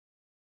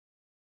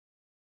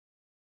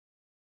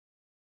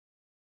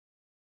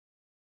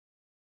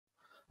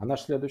А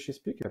наш следующий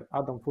спикер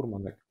Адам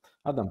Фурманек.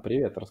 Адам,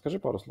 привет, расскажи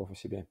пару слов о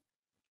себе.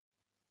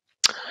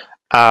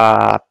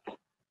 Uh,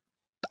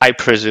 I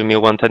presume you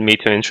wanted me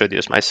to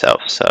introduce myself.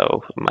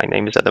 So my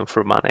name is Adam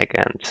Furmanek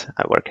and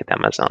I work at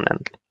Amazon.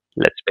 And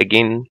let's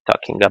begin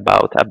talking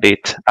about a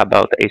bit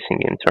about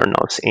async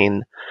internals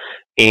in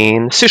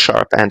C#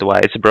 and why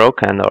it's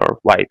broken or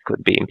why it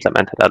could be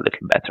implemented a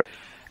little better.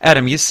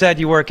 Adam, you said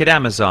you work at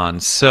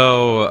Amazon,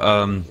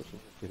 so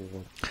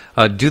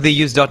do they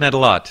use .NET a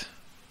lot?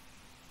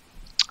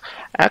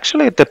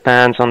 Actually, it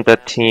depends on the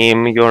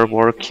team you're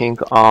working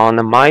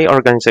on. My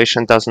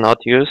organization does not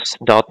use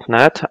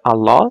 .NET a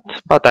lot,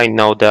 but I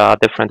know there are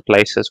different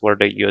places where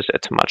they use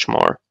it much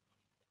more.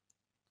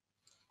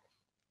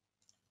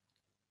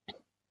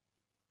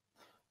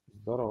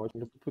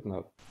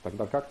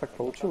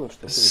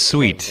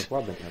 Sweet.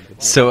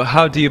 So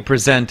how do you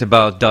present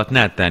about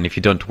 .NET then if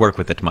you don't work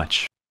with it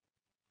much?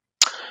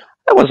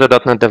 I was a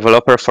 .NET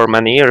developer for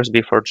many years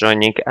before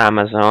joining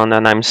Amazon,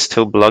 and I'm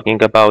still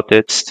blogging about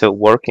it, still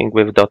working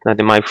with .NET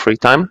in my free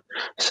time.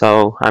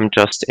 So I'm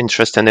just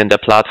interested in the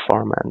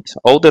platform, and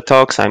all the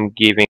talks I'm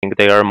giving,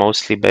 they are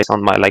mostly based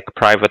on my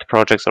private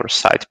projects or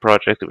side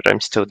projects, which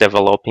I'm still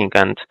developing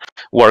and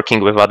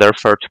working with other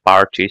third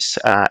parties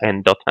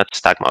in .NET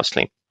stack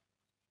mostly.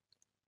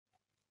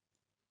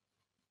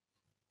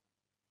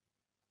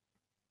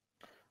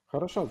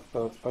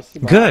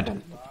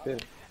 Good.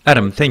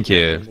 Adam, thank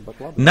you.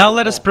 Now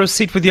let us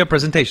proceed with your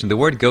presentation. The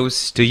word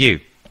goes to you.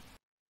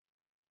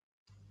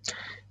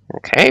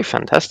 Okay,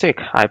 fantastic.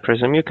 I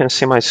presume you can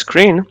see my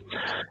screen.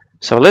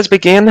 So let's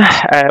begin.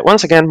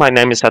 Once again, my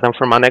name is Adam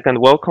Furmanek, and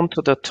welcome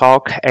to the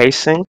talk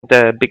Async,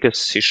 the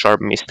biggest C#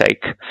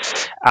 mistake.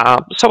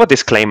 So a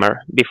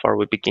disclaimer before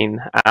we begin.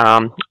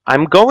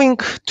 I'm going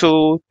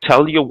to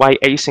tell you why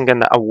async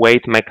and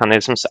await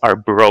mechanisms are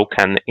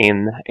broken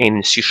in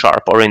C#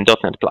 or in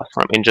 .NET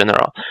platform in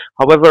general.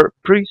 However,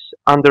 please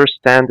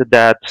understand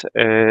that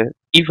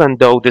even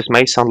though this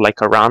may sound like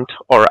a rant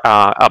or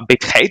a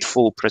bit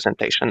hateful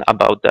presentation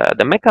about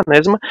the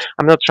mechanism,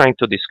 I'm not trying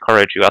to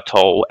discourage you at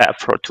all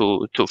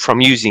from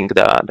using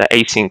the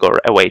async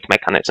or await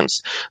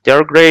mechanisms. They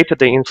are great.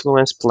 They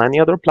influence plenty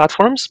other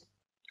platforms.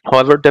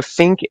 However, the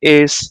thing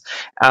is,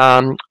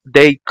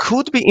 they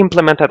could be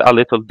implemented a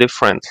little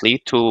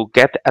differently to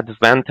get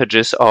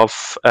advantages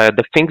of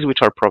the things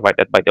which are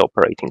provided by the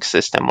operating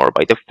system or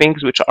by the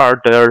things which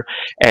are there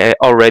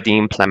already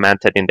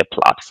implemented in the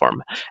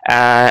platform.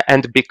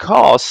 And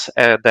because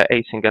the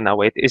async and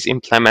await is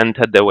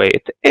implemented the way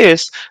it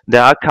is,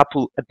 there are a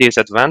couple of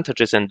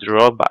disadvantages and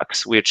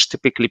drawbacks which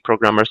typically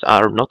programmers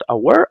are not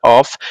aware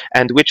of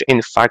and which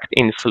in fact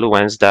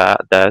influence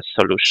the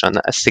solution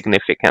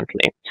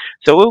significantly.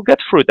 So we'll get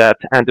through that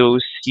and we'll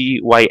see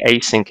why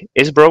async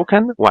is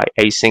broken, why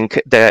async,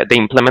 the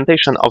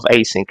implementation of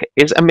async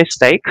is a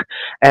mistake,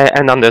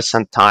 and on the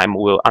same time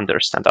we'll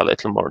understand a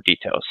little more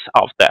details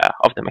of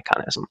the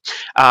mechanism.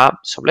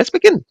 So let's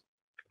begin.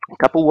 A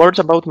couple words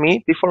about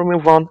me before we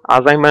move on.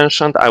 As I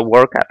mentioned, I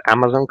work at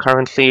Amazon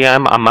currently.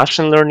 I'm a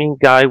machine learning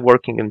guy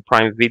working in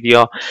Prime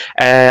Video.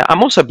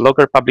 I'm also a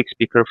blogger, public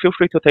speaker. Feel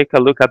free to take a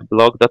look at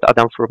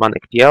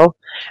blog.adamfurmanek.pl.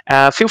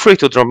 Feel free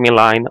to drop me a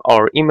line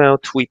or email,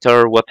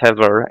 Twitter,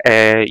 whatever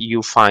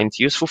you find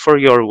useful for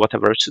you or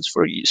whatever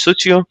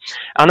suits you.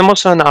 And I'm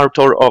also an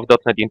author of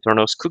 .NET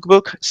Internals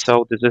Cookbook.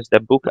 So this is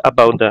the book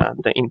about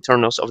the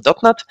internals of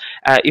 .NET.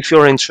 If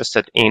you're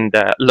interested in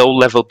the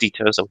low-level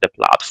details of the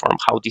platform,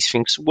 how these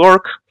things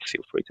work,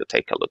 feel free to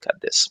take a look at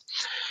this.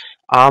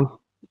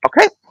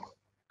 Okay,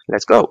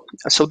 let's go.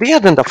 So the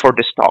agenda for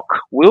this talk,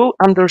 we'll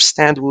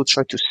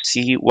try to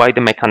see why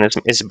the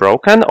mechanism is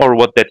broken or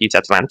what the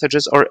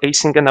disadvantages or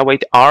async and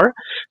await are.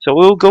 So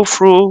we'll go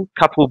through a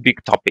couple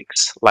big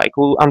topics, like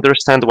we'll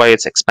understand why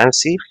it's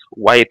expensive,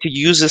 why it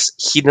uses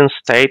hidden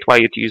state, why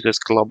it uses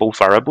global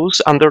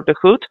variables under the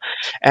hood,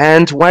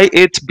 and why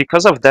it,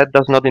 because of that,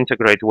 does not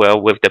integrate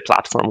well with the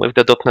platform, with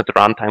the .NET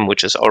runtime,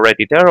 which is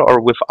already there, or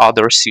with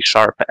other C#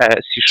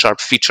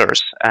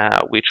 features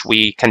which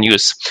we can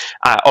use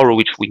or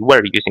which we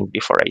were using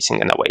before async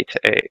and await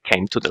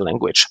came to the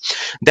language.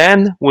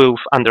 Then we'll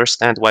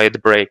understand why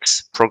it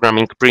breaks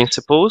programming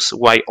principles,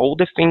 why all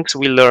the things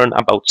we learn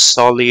about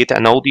solid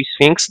and all these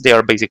things, they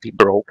are basically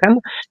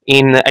broken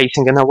in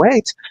async and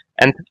await.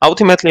 And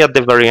ultimately, at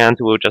the very end,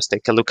 we'll just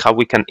take a look how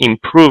we can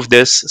improve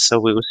this. So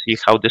we will see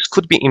how this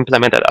could be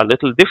implemented a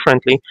little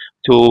differently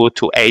to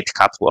aid a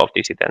couple of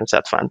these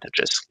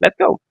disadvantages. Let's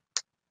go.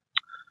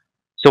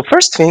 So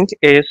first thing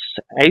is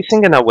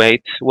async and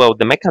await. Well,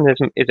 the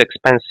mechanism is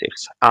expensive.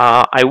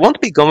 I won't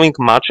be going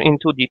much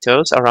into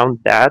details around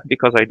that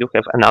because I do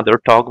have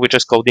another talk which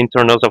is called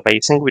Internals of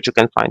Async, which you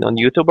can find on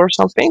YouTube or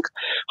something.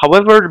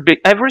 However,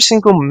 every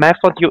single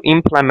method you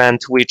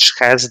implement which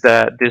has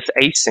this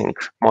async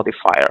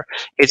modifier,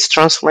 it's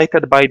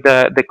translated by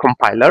the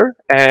compiler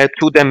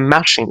to the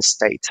machine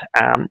state,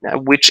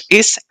 which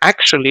is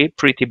actually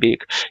pretty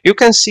big. You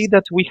can see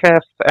that we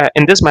have,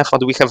 in this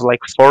method, we have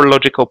like 4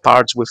 logical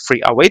parts with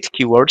 3 await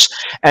keywords.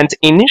 And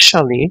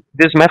initially,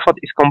 this method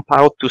is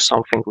compiled to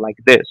something like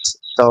this.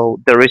 So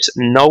there is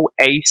no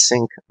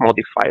async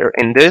modifier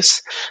in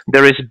this.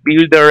 There is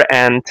builder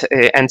and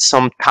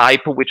some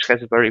type which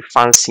has a very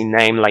fancy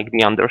name like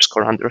the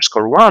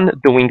 __1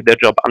 doing the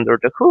job under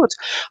the hood.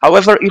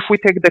 However, if we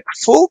take the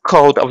full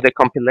code of the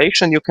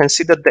compilation, you can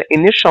see that the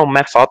initial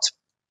method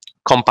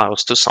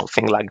compiles to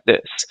something like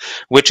this,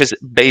 which is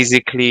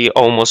basically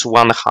almost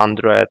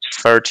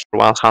 130,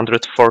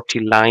 140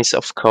 lines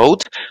of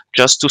code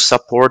just to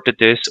support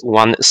this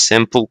one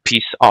simple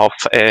piece of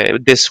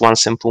this one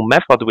simple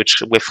method,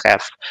 which we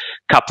have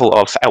couple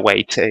of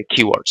await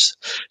keywords.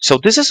 So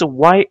this is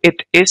why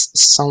it is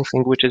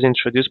something which is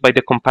introduced by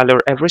the compiler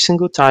every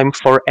single time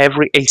for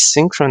every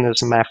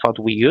asynchronous method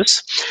we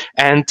use.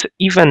 And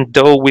even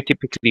though we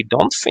typically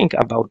don't think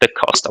about the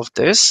cost of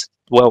this,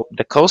 well,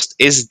 the cost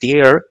is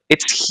there,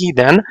 it's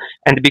hidden,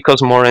 and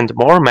because more and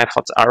more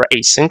methods are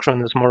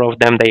asynchronous, more of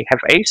them they have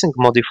async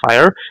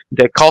modifier,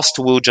 the cost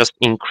will just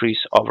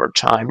increase over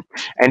time.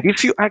 And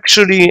if you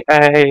actually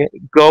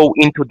go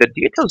into the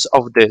details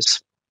of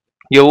this,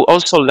 you'll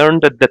also learn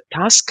that the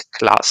task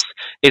class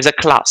is a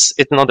class.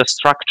 It's not a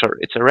structure.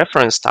 It's a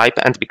reference type,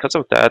 and because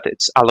of that,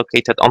 it's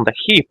allocated on the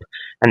heap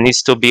and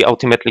needs to be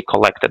ultimately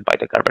collected by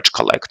the garbage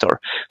collector.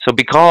 So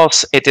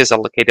because it is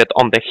allocated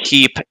on the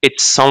heap,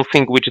 it's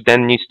something which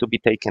then needs to be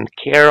taken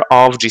care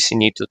of. GC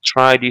need to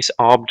try these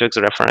objects,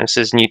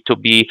 references need to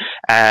be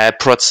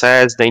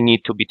processed, they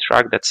need to be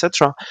tracked,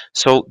 etc.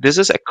 So this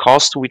is a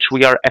cost which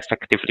we are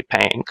effectively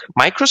paying.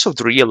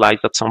 Microsoft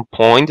realized at some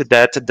point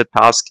that the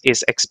task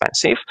is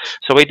expensive,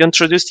 so it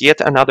introduced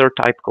yet another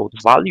type called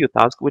value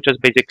task, which is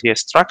basically a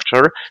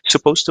structure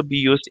supposed to be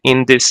used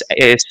in these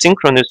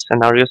synchronous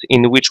scenarios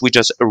in which we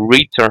just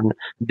return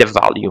the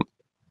value.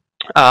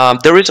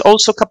 There is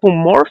also a couple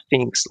more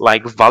things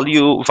like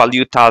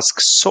value task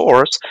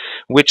source,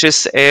 which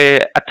is a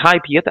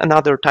type, yet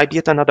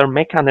another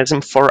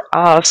mechanism for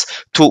us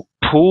to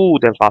pull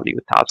the value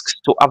tasks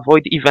to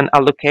avoid even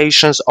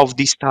allocations of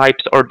these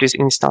types or these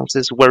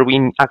instances where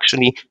we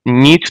actually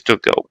need to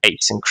go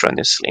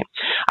asynchronously.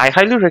 I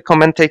highly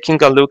recommend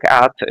taking a look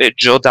at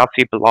Joe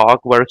Duffy blog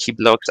where he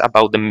blogs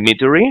about the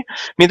Midori.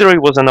 Midori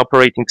was an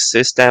operating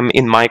system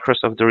in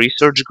Microsoft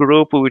Research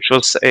Group, which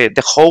was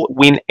the whole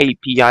Win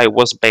API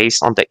was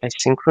based on the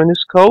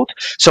asynchronous code.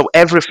 So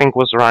everything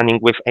was running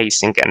with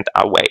async and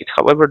await.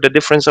 However, the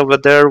difference over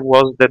there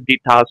was that the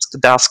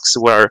tasks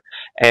were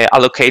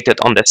allocated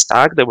on the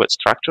stack. There were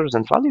structures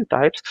and value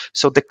types.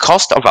 So the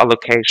cost of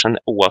allocation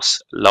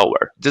was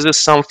lower. This is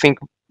something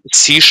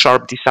C#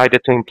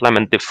 decided to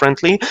implement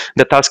differently.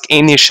 The task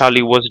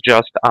initially was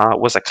just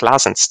was a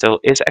class and still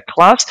is a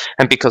class,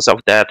 and because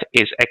of that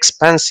is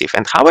expensive.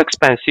 And how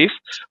expensive?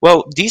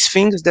 Well, these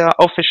things, they are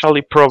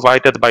officially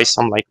provided by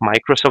some like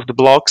Microsoft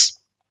blocks.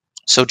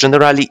 So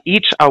generally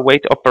each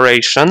await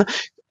operation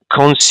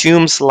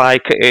consumes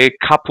like a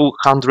couple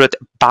hundred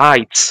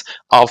bytes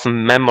of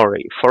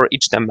memory for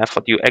each the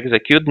method you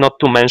execute, not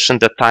to mention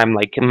the time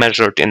like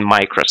measured in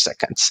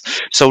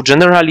microseconds. So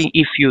generally,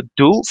 if you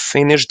do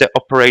finish the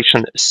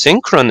operation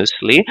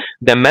synchronously,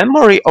 the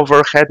memory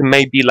overhead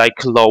may be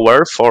like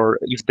lower for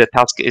if the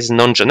task is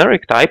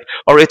non-generic type,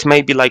 or it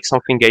may be like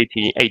something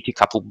 80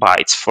 couple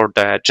bytes for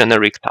the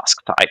generic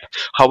task type.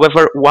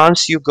 However,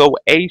 once you go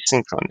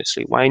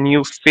asynchronously, when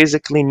you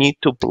physically need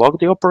to block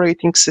the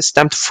operating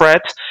system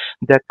thread,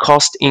 the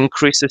cost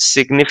increases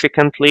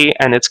significantly,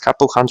 and it's a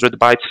couple hundred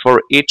bytes for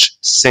each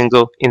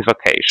single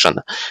invocation.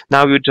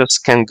 Now you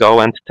just can go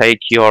and take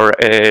your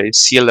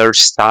CLR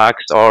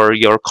stacks or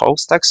your call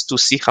stacks to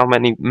see how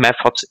many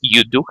methods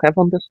you do have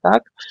on the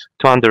stack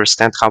to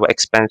understand how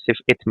expensive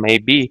it may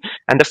be.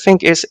 And the thing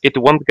is, it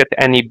won't get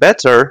any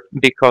better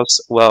because,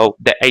 well,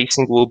 the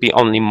async will be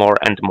only more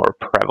and more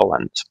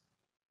prevalent.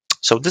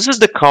 So this is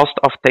the cost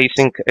of the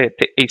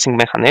async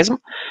mechanism.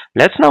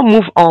 Let's now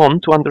move on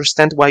to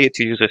understand why it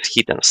uses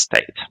hidden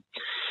state.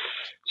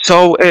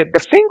 So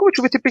the thing which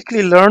we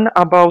typically learn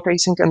about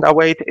async and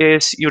await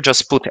is you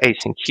just put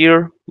async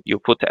here, you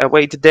put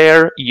await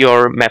there,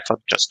 your method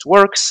just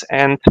works,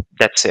 and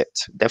that's it.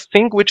 The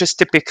thing which is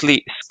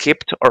typically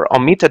skipped or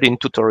omitted in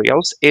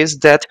tutorials is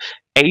that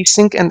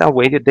async and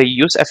await, they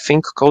use a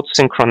thing called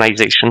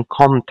synchronization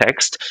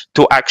context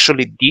to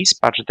actually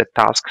dispatch the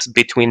tasks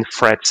between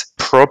threads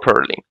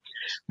properly.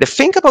 The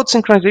thing about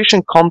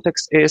synchronization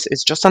context is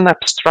it's just an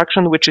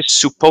abstraction which is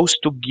supposed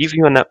to give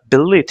you an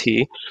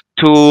ability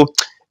to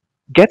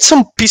get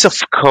some piece of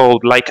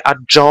code, like a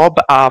job,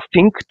 a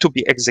thing to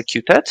be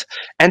executed,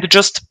 and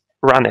just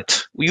run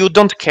it. You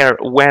don't care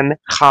when,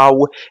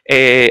 how,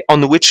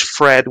 on which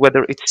thread,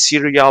 whether it's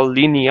serial,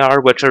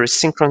 linear, whether it's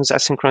synchronous,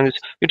 asynchronous,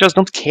 you just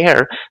don't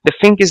care. The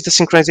thing is the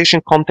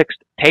synchronization context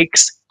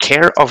takes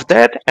care of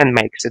that and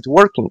makes it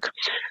working.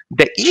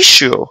 The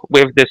issue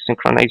with the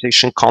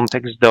synchronization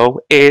context, though,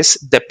 is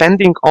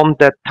depending on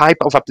the type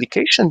of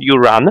application you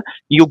run,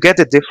 you get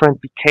a different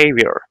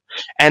behavior.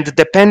 And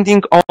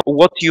depending on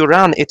what you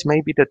run, it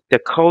may be that the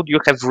code you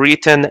have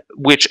written,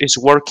 which is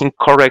working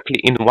correctly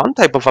in one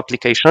type of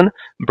application,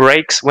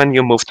 breaks when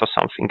you move to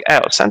something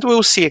else. And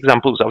we'll see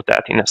examples of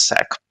that in a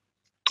sec.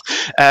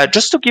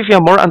 Just to give you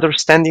a more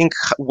understanding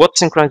what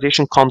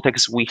synchronization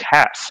context we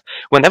have.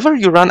 Whenever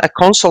you run a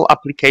console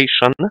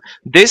application,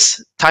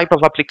 this type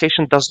of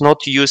application does not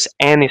use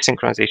any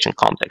synchronization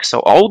context. So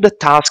all the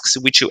tasks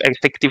which you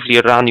effectively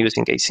run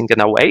using async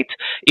and await,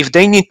 if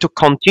they need to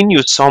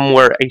continue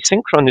somewhere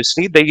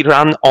asynchronously, they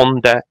run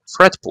on the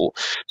thread pool.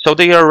 So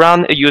they are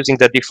run using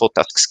the default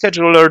task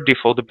scheduler,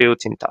 default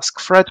built-in task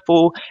thread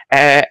pool,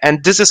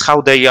 and this is how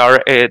they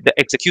are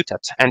executed.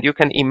 And you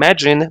can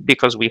imagine,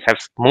 because we have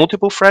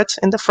multiple threads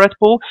in the thread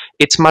pool,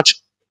 it's much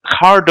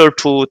harder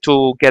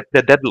to get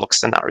the deadlock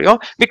scenario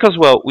because,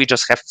 well, we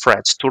just have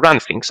threads to run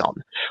things on.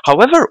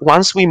 However,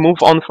 once we move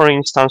on, for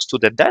instance, to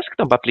the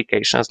desktop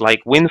applications like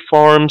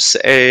WinForms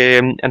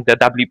and the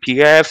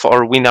WPF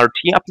or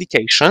WinRT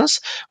applications,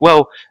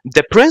 well,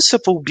 the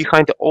principle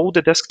behind all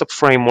the desktop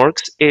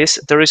frameworks is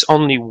there is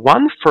only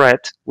one thread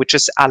which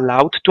is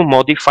allowed to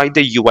modify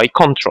the UI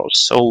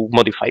controls, so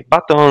modify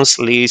buttons,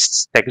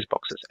 lists, text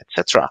boxes,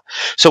 etc.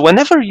 So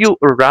whenever you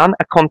run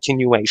a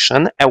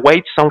continuation,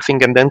 await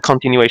something, and then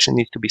continuation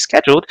needs to be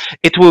scheduled,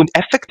 it will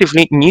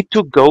effectively need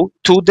to go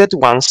to that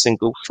one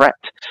single thread.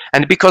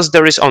 And because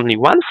there is only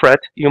one thread,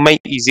 you may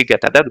easily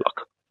get a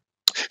deadlock.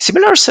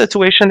 Similar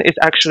situation is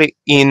actually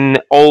in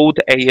old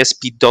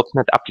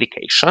ASP.NET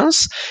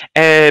applications,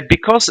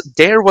 because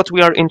there what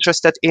we are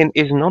interested in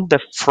is not the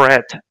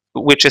thread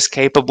which is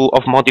capable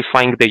of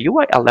modifying the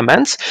UI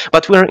elements,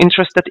 but we're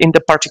interested in the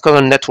particular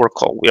network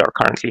call we are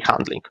currently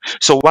handling.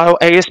 So while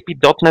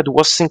ASP.NET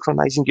was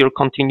synchronizing your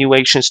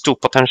continuations to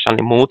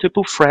potentially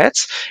multiple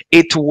threads,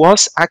 it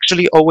was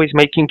actually always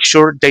making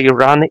sure they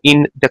run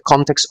in the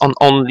context on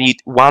only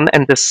one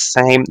and the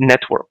same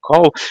network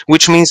call,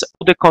 which means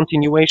all the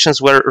continuations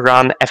were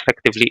run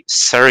effectively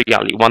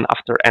serially, one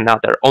after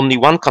another. Only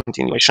one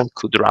continuation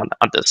could run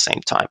at the same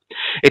time.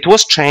 It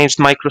was changed.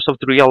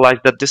 Microsoft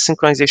realized that this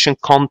synchronization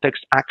context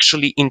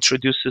actually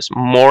introduces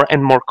more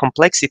and more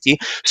complexity.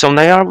 So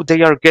now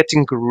they are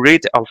getting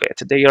rid of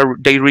it.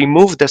 They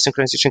remove the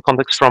synchronization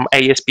context from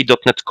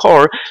ASP.NET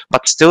Core,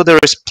 but still there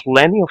is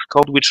plenty of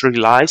code which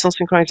relies on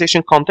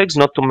synchronization context,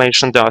 not to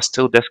mention there are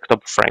still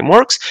desktop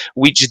frameworks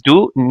which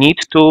do need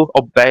to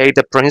obey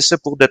the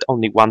principle that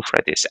only one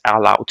thread is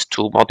allowed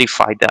to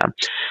modify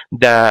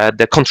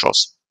the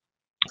controls.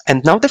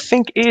 And now the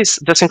thing is,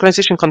 the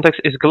synchronization context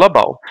is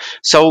global.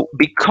 So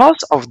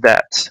because of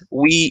that,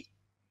 we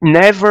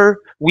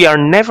are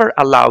never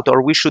allowed,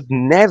 or we should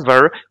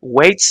never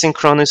wait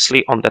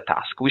synchronously on the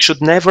task. We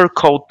should never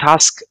call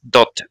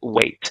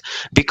task.wait.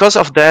 Because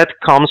of that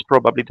comes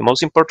probably the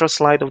most important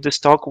slide of this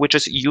talk, which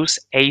is use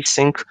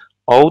async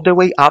all the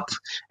way up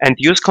and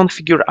use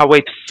configure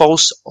await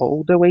false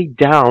all the way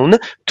down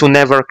to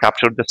never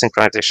capture the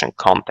synchronization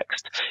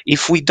context.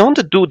 If we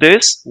don't do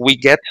this, we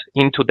get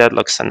into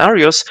deadlock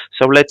scenarios.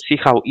 So let's see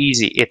how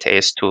easy it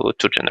is to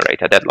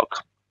generate a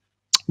deadlock.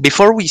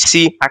 Before we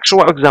see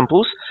actual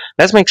examples,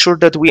 let's make sure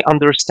that we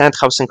understand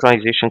how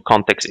synchronization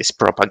context is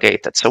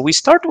propagated. So we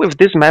start with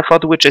this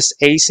method, which is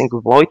async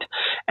void,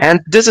 and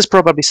this is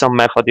probably some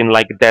method in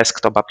like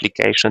desktop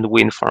application,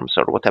 WinForms,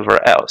 or whatever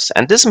else.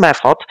 And this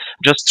method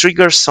just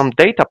triggers some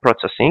data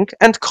processing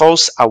and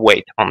calls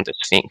await on this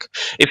thing.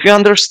 If you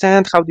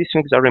understand how these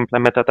things are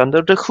implemented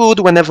under the hood,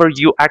 whenever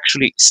you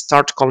actually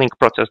start calling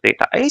process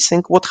data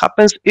async, what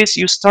happens is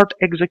you start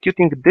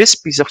executing this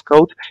piece of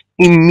code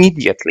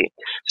immediately.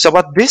 So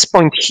at this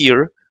point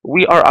here,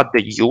 we are at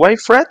the UI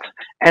thread,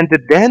 and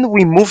then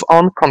we move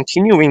on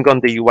continuing on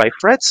the UI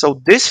thread.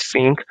 So this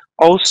thing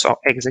also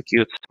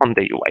executes on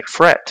the UI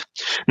thread.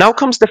 Now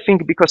comes the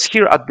thing, because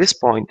here at this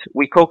point,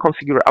 we call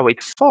configure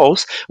await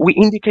false, we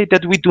indicate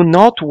that we do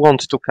not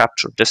want to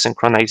capture the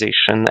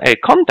synchronization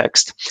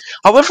context.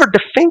 However,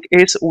 the thing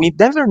is, we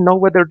never know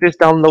whether this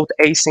download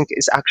async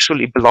is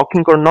actually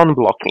blocking or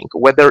non-blocking,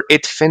 whether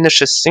it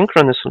finishes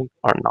synchronously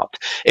or not.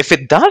 If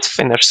it does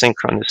finish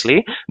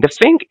synchronously, the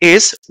thing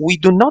is, we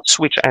do not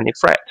switch any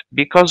thread,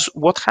 because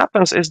what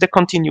happens is the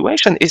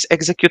continuation is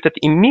executed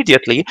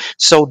immediately,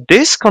 so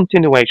this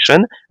continuation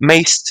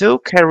may still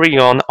carry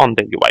on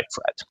the UI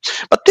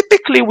thread. But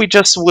typically, we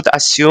just would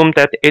assume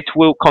that it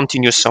will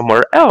continue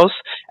somewhere else,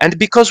 and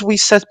because we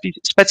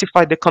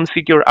specify the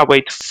configure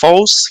await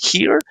false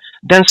here,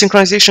 then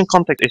synchronization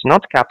context is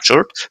not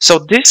captured, so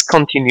this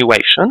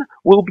continuation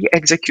will be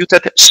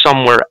executed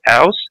somewhere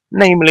else,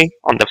 namely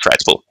on the thread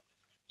pool.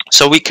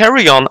 So we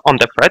carry on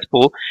the thread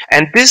pool,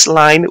 and this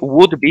line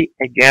would be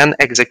again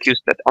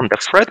executed on the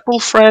thread pool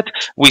thread.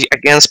 We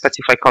again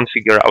specify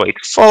configure await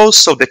false,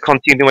 so the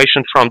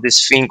continuation from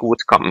this thing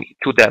would come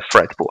to the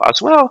thread pool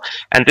as well,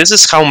 and this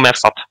is how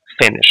method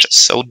finishes.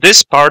 So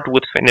this part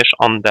would finish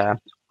on the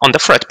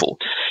thread pool.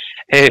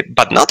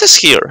 But notice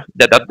here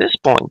that at this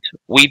point,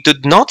 we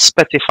did not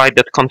specify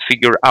that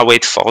configure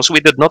await false. We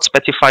did not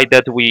specify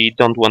that we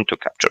don't want to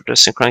capture the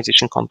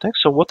synchronization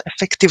context. So what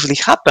effectively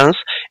happens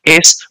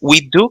is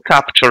we do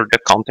capture the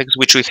context,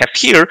 which we have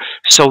here.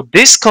 So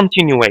this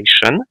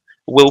continuation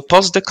will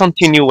post the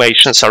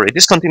continuation,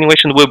 this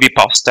continuation will be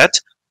posted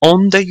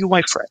on the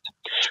UI thread.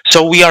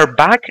 So we are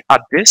back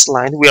at this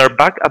line, we are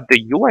back at the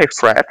UI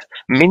thread,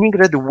 meaning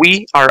that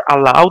we are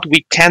allowed,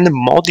 we can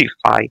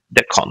modify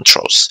the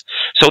controls.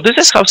 So this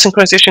is how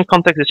synchronization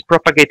context is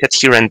propagated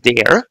here and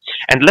there.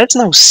 And let's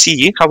now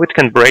see how it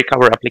can break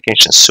our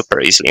application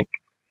super easily.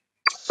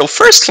 So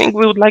first thing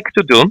we would like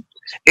to do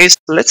is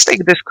let's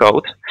take this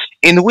code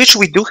in which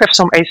we do have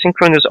some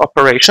asynchronous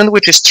operation,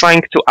 which is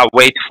trying to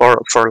await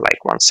for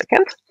like 1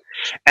 second.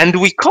 And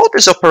we call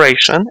this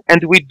operation,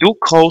 and we do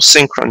call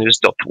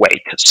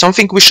synchronous.wait,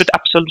 something we should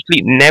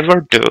absolutely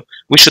never do.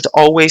 We should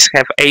always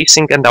have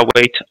async and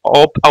await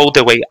all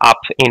the way up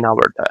in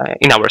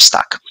our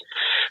stack.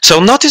 So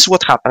notice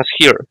what happens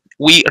here.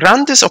 We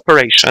run this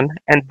operation,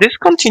 and this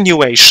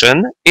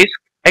continuation is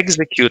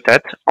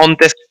executed on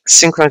the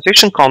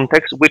synchronization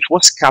context which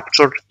was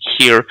captured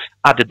here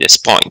at this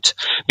point.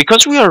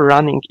 Because we are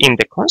running in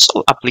the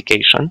console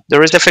application,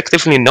 there is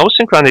effectively no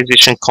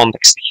synchronization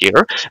context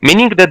here,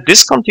 meaning that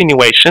this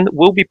continuation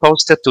will be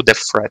posted to the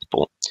thread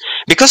pool.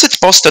 Because it's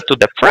posted to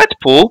the thread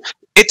pool,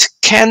 it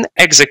can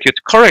execute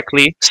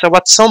correctly, so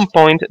at some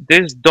point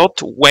this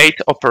 .wait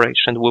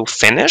operation will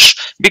finish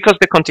because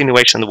the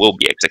continuation will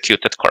be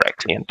executed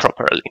correctly and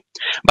properly.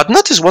 But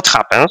notice what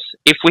happens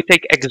if we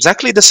take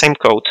exactly the same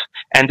code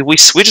and we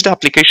switch the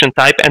application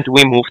type and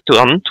we move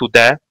on to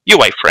the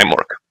UI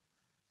framework.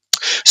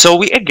 So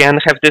we again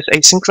have this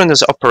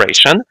asynchronous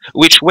operation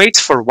which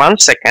waits for 1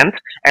 second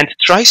and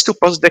tries to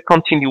post the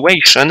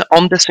continuation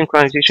on the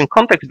synchronization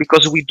context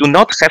because we do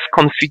not have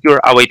configure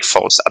await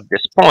false at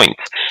this point.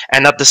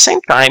 And at the same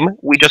time,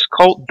 we just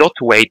call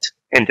 .wait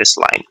in this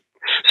line.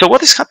 So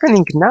what is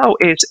happening now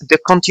is the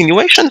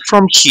continuation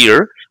from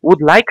here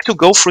would like to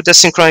go through the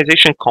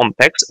synchronization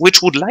context,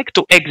 which would like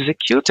to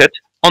execute it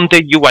on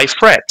the UI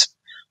thread.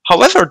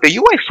 However, the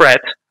UI thread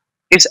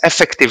is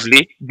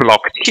effectively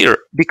blocked here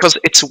because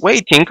it's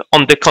waiting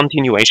on the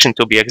continuation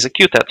to be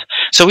executed.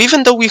 So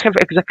even though we have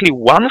exactly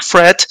one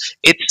thread,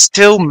 it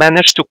still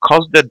managed to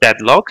cause the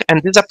deadlock,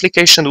 and this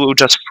application will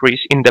just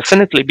freeze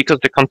indefinitely because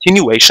the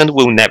continuation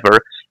will never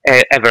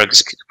ever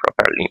execute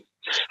properly.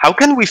 How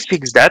can we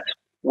fix that?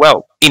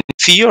 Well, in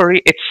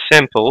theory, it's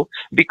simple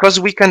because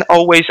we can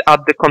always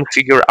add the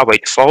configure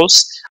await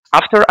false.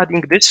 After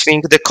adding this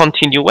thing, the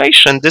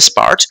continuation, this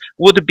part,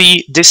 would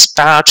be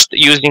dispatched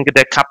using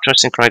the capture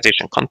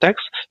synchronization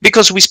context.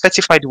 Because we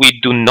specified we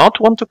do not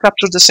want to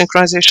capture the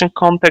synchronization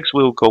context,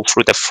 we'll go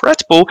through the thread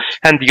pool,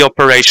 and the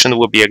operation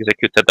will be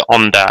executed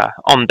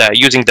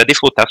using the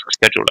default task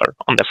scheduler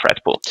on the thread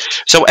pool.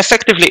 So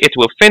effectively, it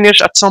will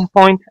finish at some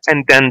point,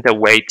 and then the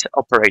wait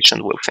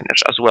operation will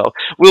finish as well.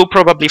 We'll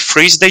probably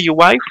freeze the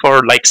UI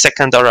for like a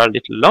second or a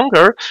little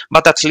longer,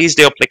 but at least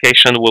the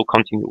application will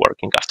continue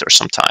working after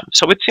some time.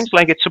 So it seems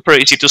like it's super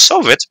easy to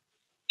solve it.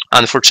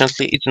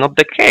 Unfortunately, it's not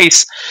the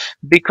case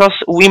because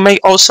we may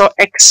also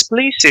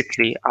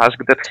explicitly ask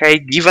that, hey,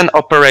 given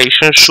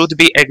operation should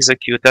be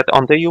executed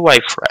on the UI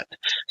thread.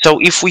 So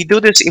if we do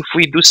this, if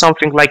we do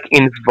something like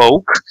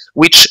invoke,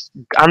 which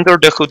under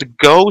the hood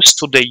goes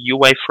to the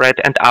UI thread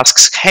and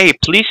asks, hey,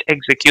 please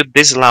execute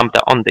this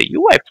lambda on the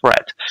UI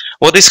thread,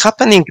 what is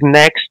happening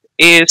next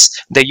is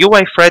the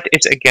UI thread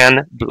is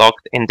again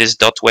blocked in this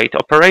 .wait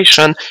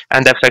operation,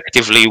 and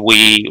effectively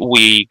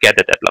we get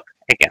a deadlock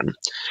again.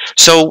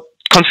 So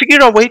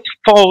configure await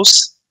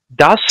false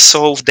does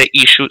solve the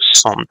issue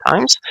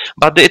sometimes,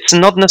 but it's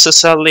not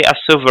necessarily a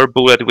silver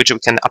bullet which we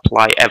can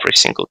apply every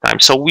single time.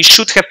 So we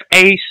should have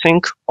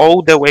async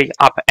all the way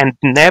up and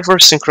never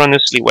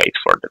synchronously wait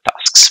for the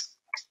tasks.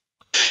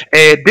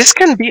 This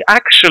can be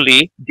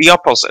actually the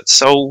opposite.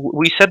 So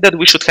we said that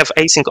we should have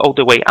async all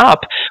the way up,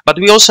 but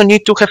we also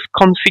need to have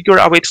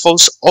configure await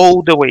false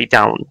all the way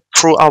down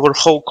through our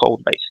whole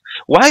code base.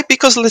 Why?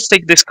 Because let's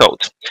take this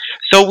code.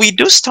 So we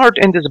do start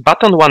in this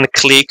button one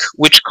click,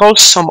 which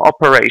calls some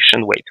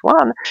operation wait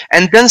one,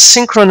 and then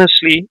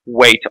synchronously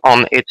wait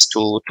on it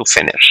to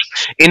finish.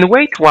 In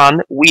wait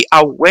one, we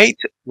await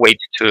wait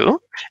two,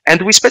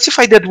 and we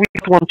specify that we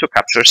don't want to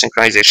capture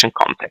synchronization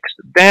context.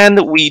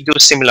 Then we do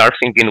similar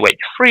thing in wait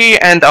three,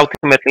 and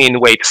ultimately in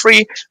wait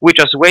three, we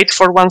just wait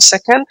for 1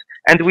 second,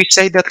 and we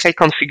say that, hey,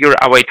 configure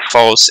await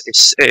false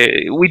is,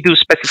 we do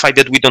specify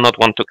that we do not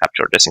want to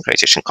capture the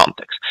synchronization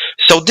context.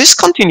 So this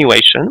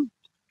continuation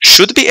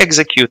should be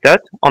executed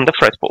on the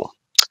thread pool.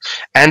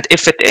 And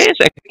if it is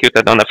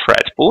executed on a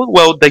thread pool,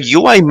 well, the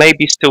UI may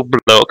be still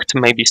blocked,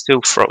 may be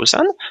still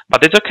frozen,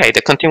 but it's okay,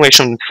 the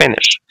continuation will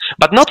finish.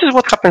 But notice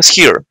what happens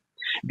here.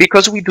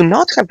 Because we do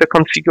not have the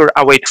configure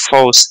await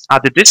false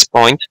at this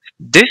point,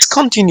 this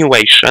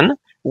continuation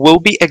will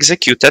be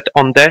executed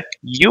on the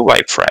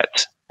UI thread.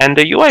 And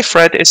the UI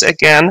thread is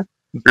again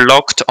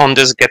blocked on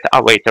this get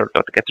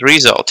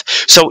awaiter.getResult.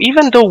 So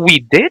even though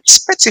we did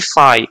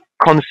specify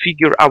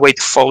configure await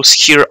false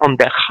here on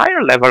the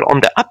higher level, on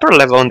the upper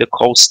level on the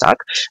call stack,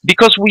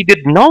 because we did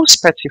not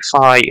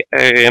specify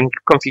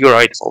configure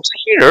await false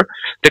here,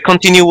 the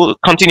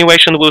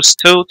continuation will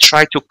still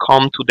try to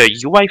come to the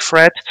UI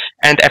thread,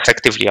 and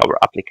effectively our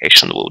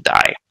application will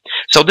die.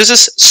 So this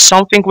is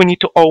something we need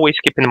to always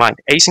keep in mind.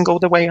 Async all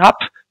the way up,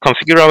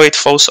 configure await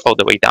false all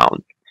the way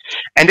down.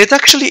 And it's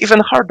actually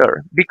even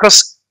harder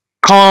because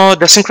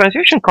the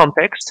synchronization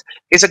context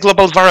is a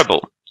global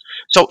variable.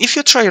 So if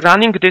you try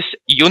running this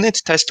unit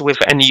test with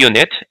any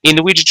unit, in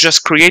which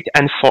just create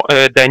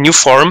the new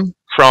form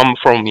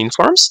from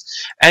informs,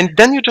 and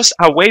then you just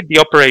await the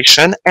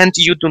operation and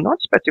you do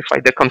not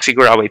specify the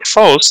configure await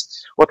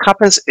false, what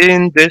happens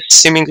in this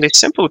seemingly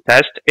simple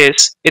test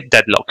is it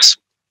deadlocks.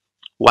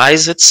 Why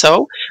is it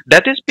so?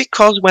 That is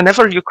because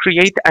whenever you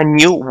create a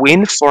new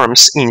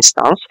WinForms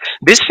instance,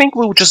 this thing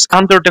will just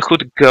under the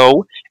hood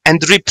go and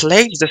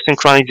replace the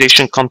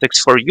synchronization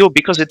context for you,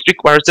 because it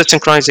requires the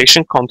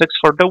synchronization context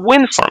for the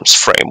WinForms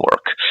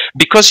framework.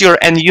 Because your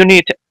end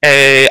unit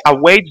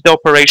awaits the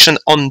operation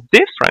on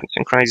different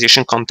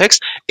synchronization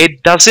context,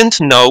 it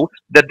doesn't know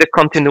that the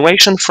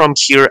continuation from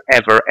here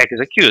ever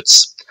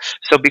executes.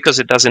 So because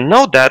it doesn't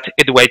know that,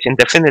 it waits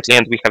indefinitely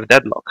and we have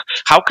deadlock.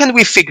 How can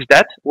we fix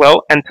that?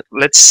 Well, and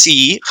let's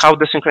see how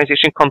the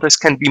synchronization context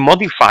can be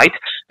modified.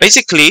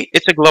 Basically,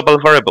 it's a global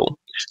variable.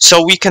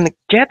 So we can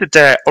get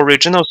the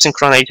original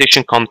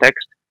synchronization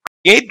context,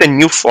 create the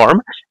new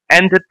form,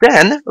 and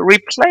then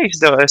replace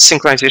the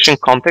synchronization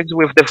context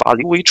with the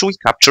value which we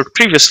captured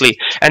previously.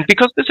 And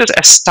because this is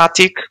a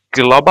static,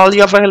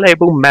 globally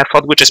available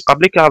method, which is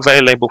publicly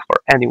available for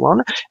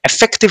anyone,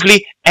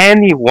 effectively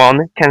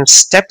anyone can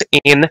step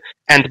in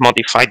and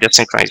modify the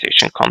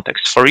synchronization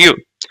context for you.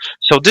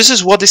 So this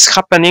is what is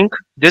happening.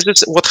 This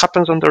is what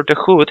happens under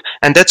the hood.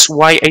 And that's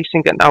why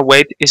async and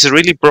await is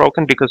really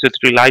broken, because it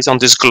relies on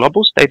this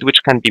global state,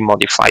 which can be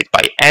modified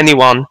by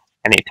anyone,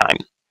 anytime.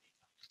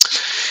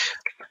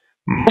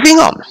 Moving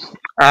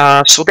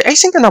on. So the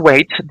async and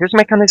await, this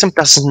mechanism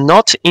does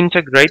not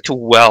integrate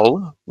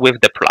well with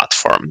the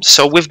platform.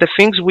 So with the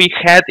things we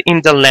had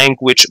in the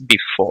language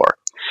before.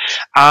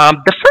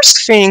 The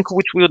first thing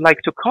which we would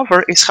like to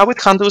cover is how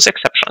it handles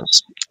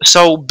exceptions.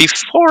 So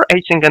before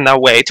async and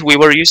await, we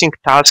were using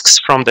tasks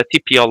from the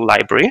TPL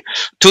library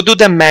to do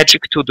the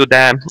magic, to do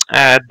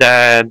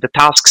the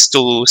tasks,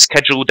 to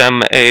schedule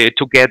them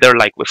together,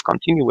 like with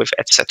continue with,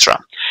 etc.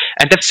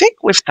 And the thing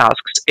with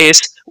tasks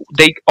is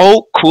they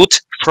all could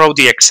throw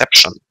the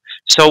exception.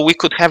 So we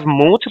could have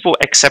multiple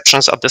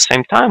exceptions at the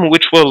same time,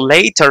 which were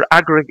later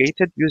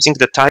aggregated using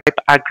the type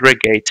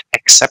aggregate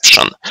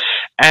exception.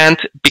 And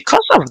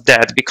because of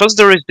that, because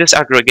there is this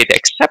aggregate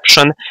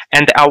exception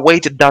and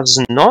await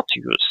does not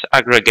use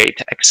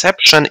aggregate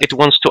exception, it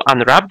wants to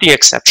unwrap the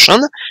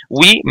exception,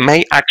 we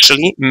may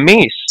actually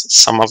miss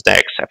some of the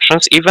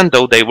exceptions, even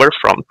though they were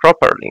thrown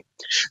properly.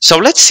 So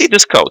let's see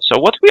this code. So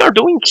what we are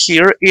doing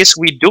here is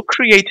we do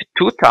create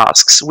two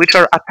tasks which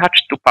are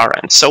attached to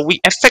parents. So we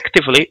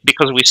effectively,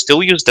 because we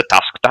still use the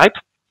task type,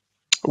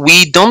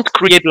 we don't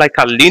create like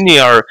a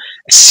linear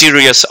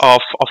series of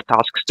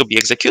tasks to be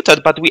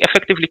executed, but we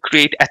effectively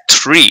create a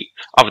tree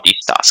of these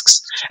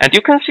tasks. And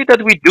you can see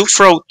that we do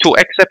throw two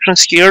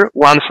exceptions here,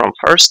 one from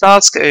first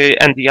task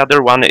and the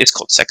other one is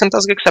called second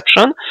task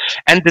exception.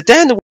 And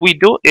then what we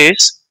do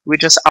is we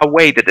just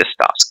await this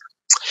task.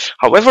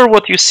 However,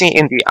 what you see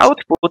in the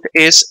output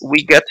is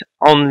we get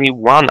only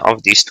one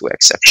of these two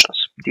exceptions.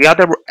 The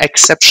other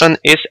exception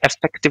is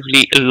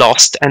effectively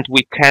lost and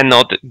we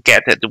cannot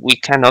get it. We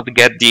cannot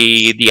get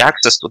the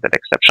access to that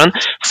exception.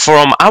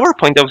 From our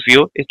point of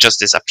view, it just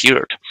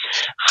disappeared.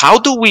 How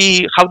do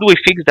we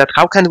fix that?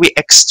 How can we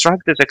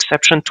extract this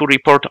exception to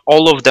report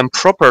all of them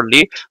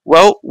properly?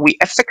 Well, we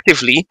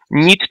effectively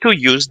need to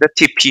use the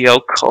TPL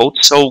code.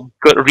 So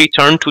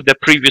return to the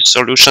previous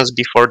solutions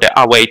before the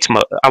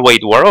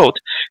await world.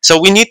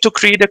 So we need to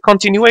create a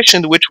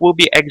continuation which will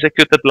be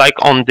executed like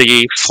on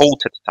the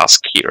faulted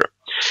task here.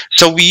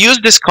 So we use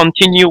this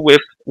continue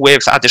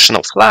with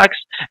additional flags,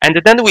 and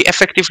then we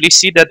effectively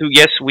see that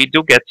yes, we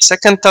do get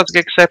second task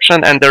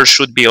exception, and there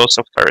should be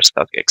also first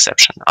task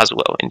exception as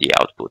well in the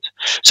output.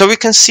 So we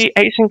can see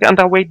async and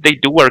await, they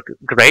do work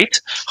great.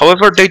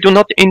 However, they do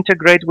not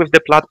integrate with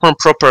the platform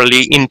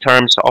properly in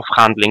terms of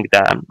handling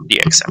the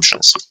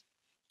exceptions.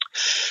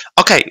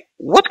 Okay,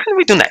 what can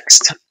we do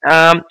next?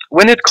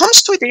 When it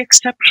comes to the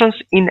exceptions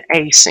in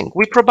async,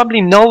 we probably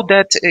know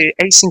that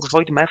async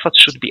void methods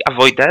should be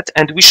avoided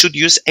and we should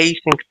use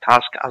async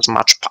task as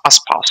much as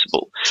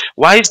possible.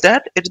 Why is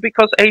that? It's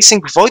because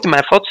async void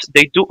methods,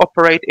 they do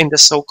operate in the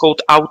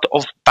so-called out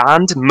of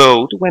band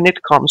mode when it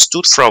comes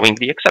to throwing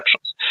the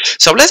exceptions.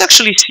 So let's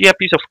actually see a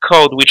piece of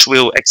code which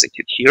we'll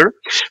execute here.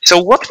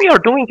 So what we are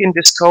doing in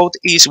this code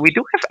is we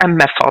do have a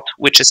method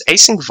which is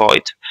async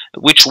void,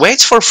 which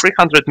waits for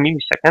 300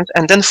 milliseconds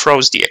and then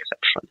throws the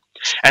exception.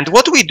 And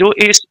what we do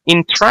is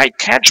in try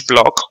catch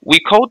block, we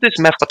call this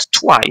method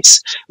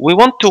twice. We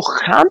want to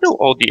handle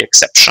all the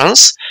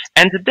exceptions,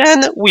 and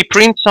then we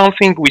print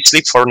something, we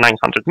sleep for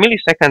 900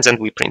 milliseconds, and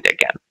we print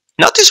again.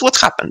 Notice what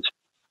happened.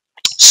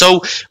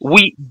 So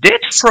we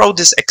did throw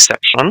this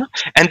exception,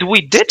 and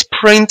we did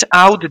print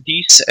out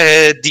these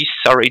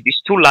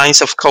two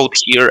lines of code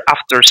here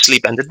after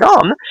sleep and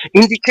dawn,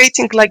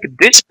 indicating like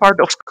this part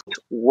of code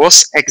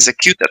was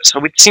executed.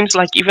 So it seems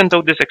like even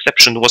though this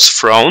exception was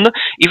thrown,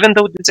 even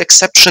though this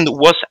exception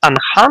was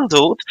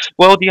unhandled,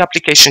 well, the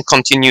application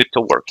continued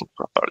to working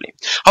properly.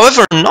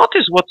 However,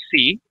 notice what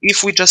see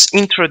if we just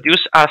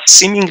introduce a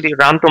seemingly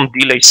random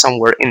delay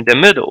somewhere in the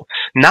middle.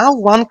 Now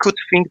one could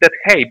think that,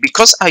 hey,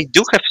 because I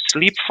do have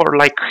sleep for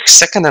like a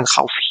second and a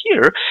half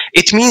here,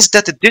 it means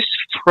that this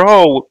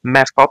throw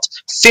method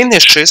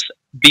finishes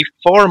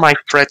before my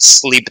thread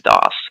sleep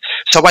does.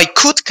 So I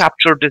could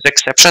capture this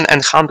exception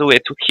and handle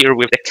it here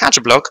with the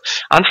catch block.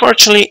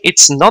 Unfortunately,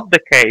 it's not the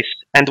case.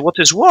 And what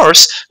is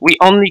worse, we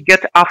only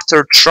get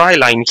after try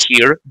line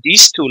here,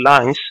 these two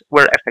lines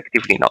were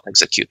effectively not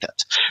executed.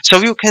 So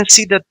you can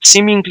see that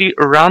seemingly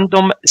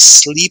random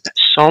sleep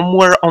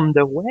somewhere on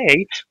the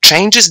way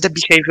changes the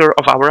behavior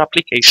of our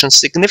application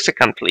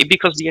significantly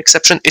because the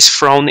exception is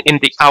thrown in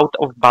the out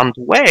of bound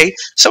way,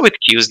 so it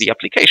queues the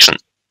application.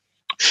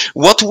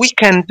 What we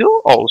can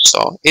do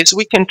also is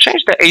we can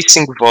change the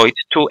async void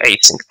to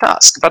async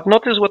task. But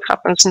notice what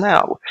happens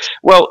now.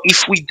 Well,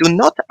 if we do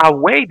not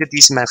await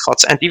these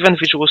methods, and even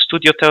Visual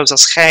Studio tells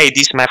us, hey,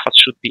 these methods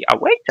should be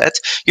awaited,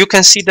 you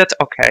can see that,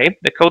 okay,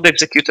 the code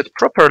executed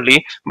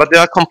properly, but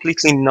there are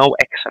completely no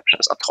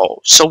exceptions at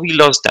all. So we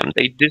lost them.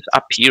 They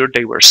disappeared.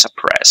 They were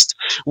suppressed.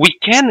 We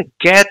can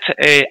get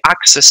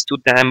access to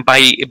them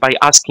by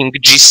asking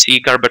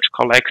GC garbage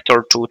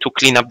collector to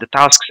clean up the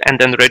tasks and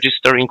then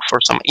registering for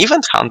some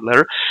event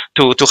handler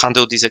to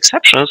handle these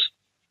exceptions.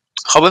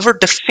 However,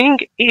 the thing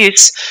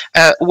is,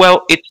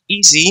 well, it's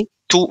easy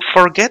to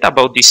forget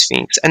about these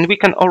things, and we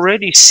can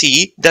already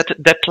see that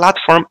the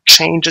platform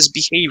changes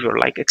behavior,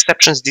 like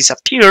exceptions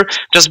disappear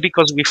just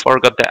because we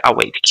forgot the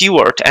await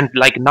keyword, and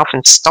like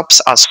nothing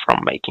stops us from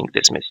making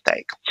this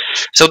mistake.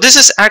 So this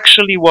is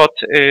actually what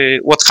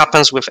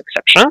happens with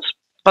exceptions.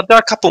 But there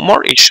are a couple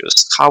more issues,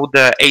 how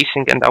the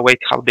async and await,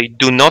 how they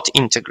do not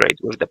integrate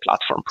with the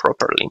platform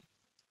properly.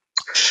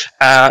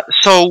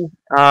 So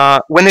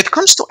when it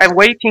comes to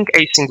awaiting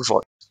async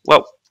void,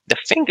 well, the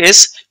thing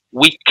is,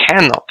 we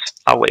cannot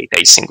await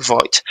async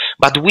void,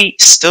 but we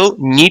still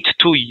need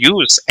to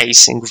use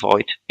async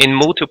void in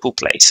multiple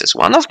places.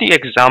 One of the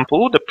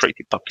example, the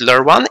pretty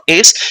popular one,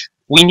 is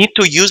we need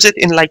to use it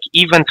in like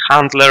event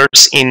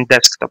handlers in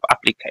desktop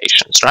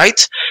applications, right?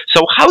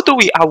 So how do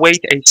we await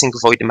async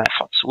void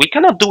methods? We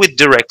cannot do it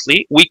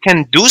directly. We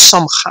can do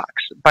some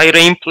hacks by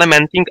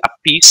re-implementing a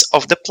piece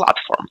of the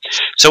platform.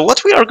 So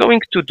what we are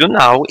going to do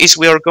now is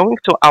we are going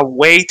to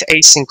await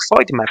async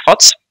void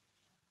methods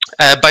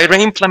by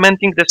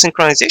re-implementing the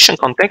synchronization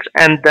context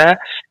and the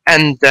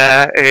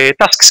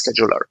task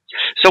scheduler.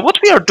 So what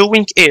we are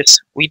doing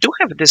is we do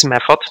have this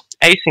method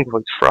async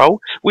void throw,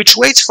 which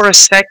waits for a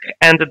sec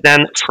and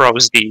then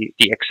throws the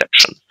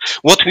exception.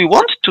 What we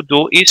want to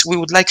do is we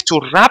would like to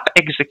wrap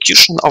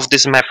execution of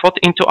this method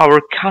into our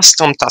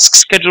custom task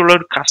scheduler,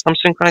 custom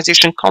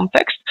synchronization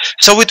context,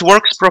 so it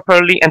works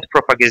properly and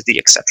propagates the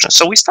exception.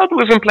 So we start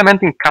with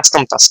implementing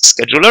custom task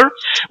scheduler,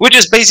 which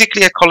is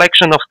basically a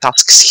collection of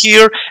tasks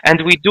here,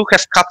 and we do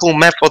have couple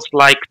methods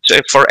like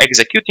for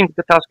executing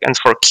the task and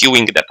for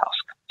queuing the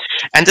task.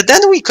 And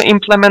then we can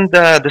implement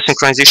the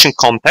synchronization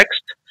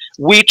context,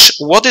 which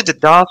what it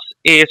does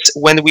is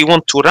when we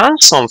want to run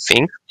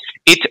something,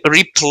 it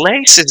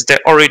replaces the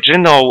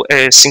original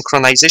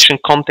synchronization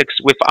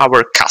context with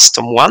our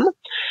custom one.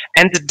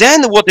 And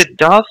then what it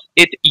does,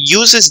 it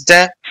uses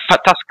the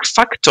task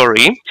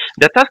factory.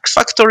 The task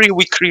factory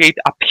we create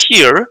up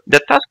here, the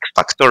task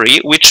factory,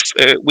 which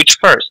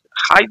first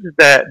hides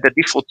the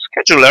default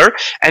scheduler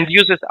and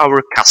uses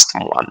our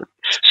custom one.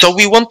 So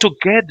we want to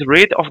get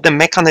rid of the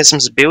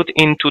mechanisms built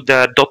into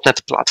the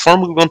 .NET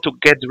platform. We want to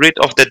get rid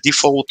of the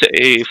default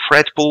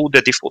thread pool,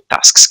 the default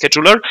task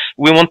scheduler.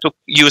 We want to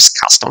use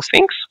custom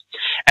things.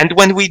 And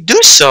when we do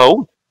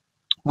so,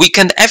 we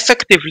can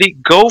effectively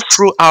go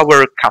through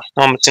our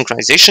custom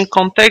synchronization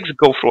context,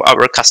 go through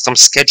our custom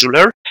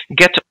scheduler,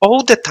 get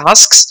all the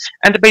tasks,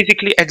 and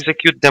basically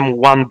execute them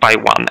one by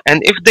one.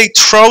 And if they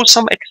throw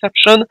some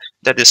exception,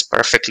 that is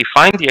perfectly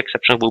fine. The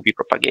exception will be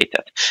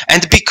propagated.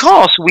 And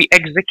because we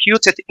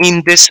executed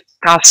in this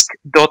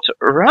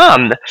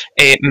task.run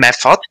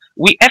method,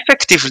 we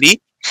effectively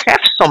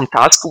have some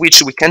task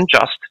which we can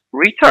just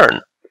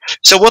return.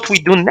 So what we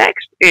do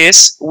next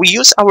is we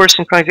use our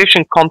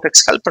synchronization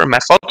context helper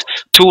method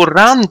to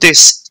run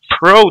this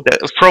throw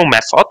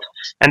method,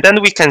 and then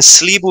we can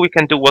sleep, we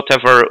can do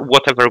whatever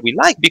we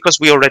like, because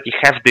we already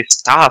have this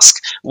task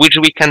which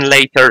we can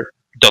later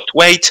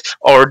 .wait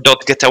or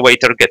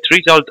 .getAwait or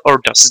getResult or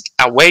just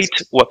await,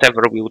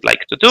 whatever we would like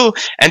to do.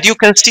 And you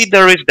can see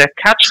there is the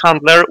catch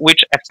handler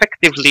which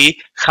effectively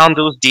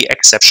handles the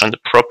exception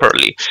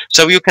properly.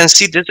 So you can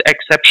see this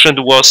exception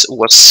was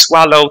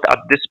swallowed at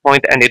this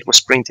point and it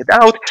was printed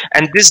out,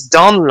 and this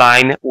done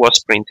line was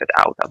printed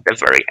out at the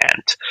very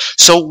end.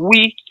 So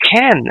we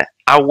can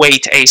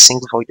await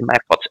async void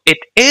methods. It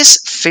is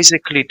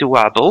physically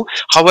doable.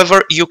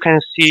 However, you can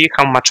see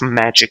how much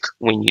magic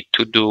we need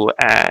to do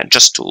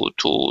just to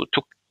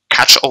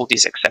catch all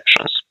these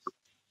exceptions.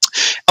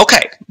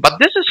 Okay, but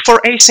this is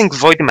for async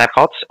void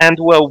methods, and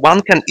well,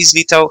 one can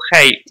easily tell,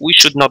 hey, we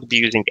should not be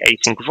using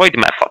async void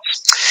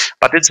methods.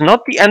 But it's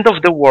not the end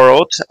of the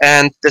world,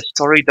 and the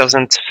story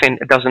doesn't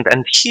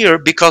end here,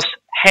 because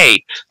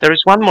hey, there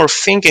is one more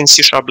thing in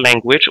C#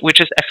 language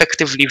which is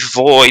effectively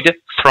void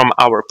from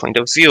our point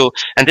of view,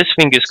 and this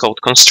thing is called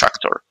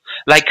constructor.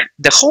 Like,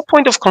 the whole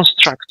point of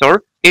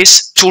constructor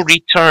is to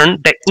return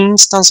the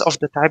instance of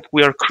the type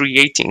we are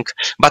creating,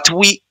 but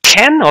we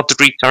cannot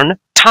return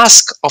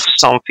task of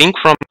something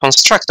from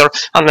constructor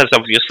unless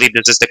obviously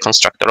this is the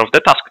constructor of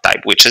the task type,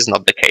 which is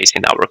not the case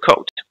in our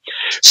code.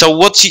 So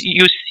what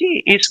you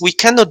see is we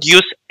cannot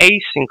use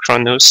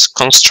asynchronous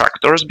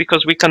constructors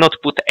because we cannot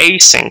put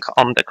async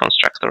on the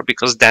constructor,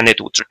 because then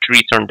it would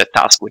return the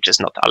task, which is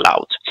not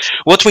allowed.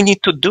 What we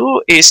need to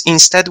do is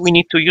instead we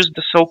need to use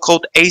the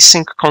so-called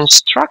async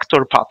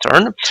constructor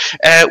pattern,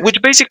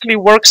 which basically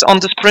works on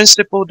this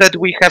principle that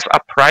we have a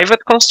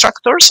private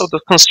constructor, so the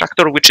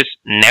constructor which is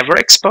never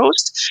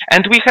exposed,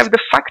 and we have the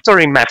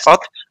factory method,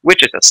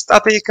 which is a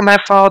static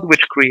method,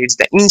 which creates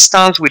the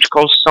instance, which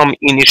calls some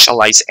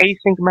initialize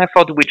async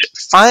method, which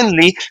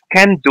finally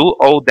can do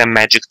all the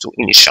magic to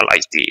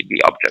initialize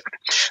the object.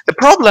 The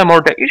problem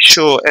or the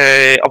issue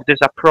of this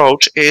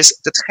approach is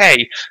that,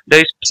 hey,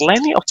 there is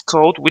plenty of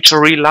code which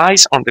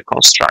relies on the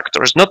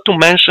constructors, not to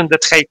mention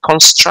that, hey,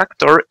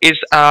 constructor is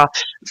a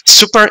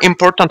super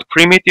important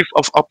primitive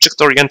of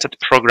object-oriented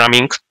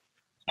programming.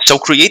 So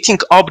creating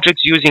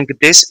objects using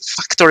this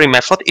factory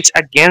method is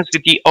against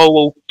the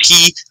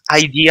OOP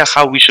idea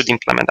how we should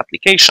implement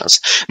applications.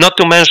 Not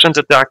to mention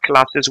that there are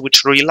classes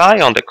which rely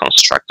on the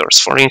constructors,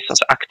 for instance,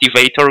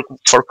 activator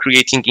for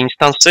creating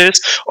instances,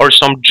 or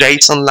some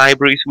JSON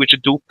libraries which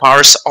do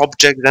parse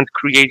objects and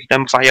create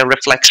them via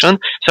reflection.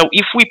 So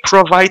if we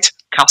provide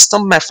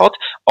custom method,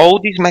 all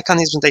these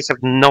mechanisms, they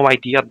have no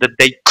idea that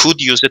they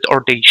could use it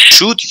or they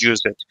should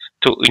use it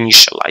to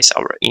initialize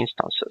our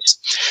instances.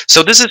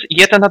 So this is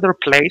yet another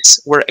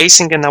place where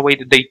async and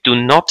await, they do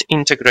not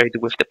integrate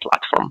with the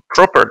platform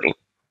properly.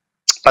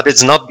 But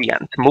it's not the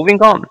end.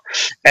 Moving on,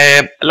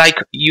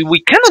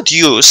 we cannot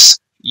use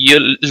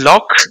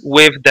lock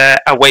with the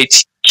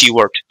await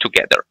keyword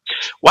together.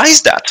 Why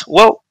is that?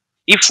 Well,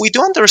 if we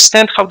do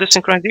understand how the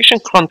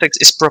synchronization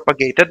context is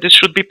propagated, this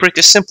should be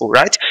pretty simple,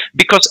 right?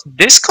 Because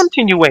this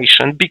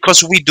continuation,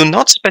 because we do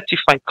not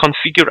specify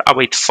configure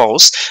await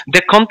false,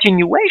 the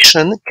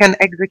continuation can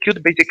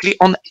execute basically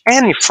on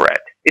any thread.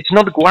 It's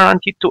not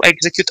guaranteed to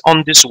execute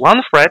on this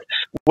one thread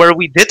where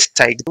we did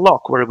take the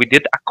lock, where we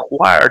did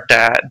acquire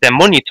the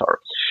monitor.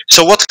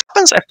 So what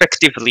happens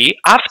effectively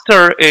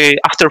after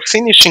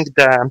finishing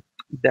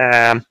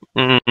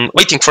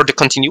waiting for the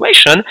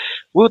continuation,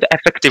 would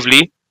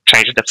effectively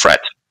change the thread.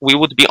 We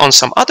would be on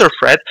some other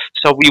thread,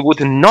 so we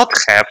would not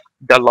have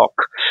the lock.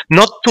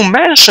 Not to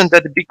mention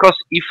that because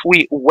if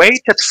we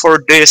waited for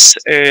this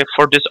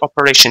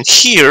operation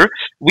here,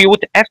 we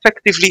would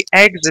effectively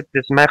exit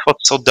this method,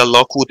 so the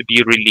lock would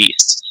be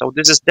released. So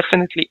this is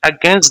definitely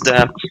against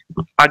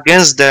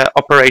the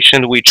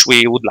operation which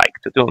we would like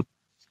to do.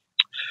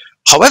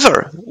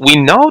 However, we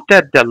know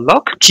that the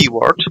lock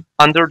keyword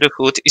under the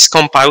hood is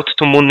compiled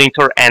to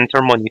monitor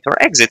enter, monitor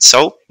exit,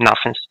 so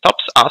nothing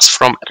stops us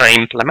from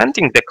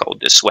re-implementing the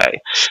code this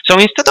way. So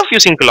instead of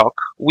using lock,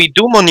 we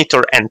do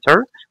monitor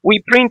enter,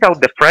 we print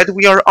out the thread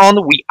we are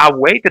on, we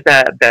await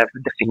the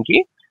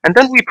thingy, and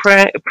then we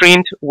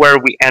print where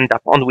we end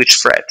up on which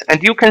thread.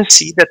 And you can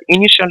see that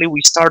initially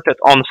we started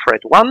on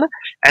thread 1,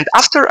 and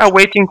after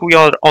awaiting we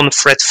are on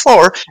thread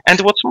 4, and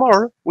what's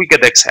more, we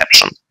get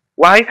exception.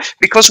 Why?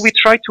 Because we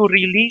try to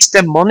release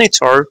the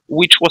monitor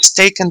which was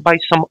taken by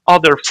some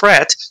other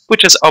thread,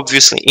 which is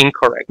obviously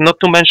incorrect. Not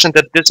to mention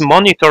that this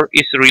monitor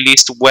is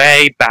released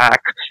way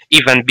back,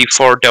 even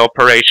before the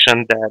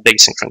operation, the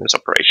asynchronous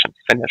operation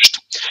finished.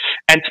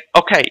 And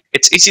okay,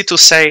 it's easy to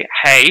say,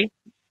 hey,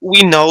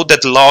 we know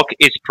that log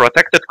is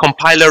protected.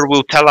 Compiler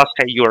will tell us,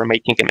 hey, you are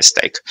making a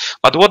mistake.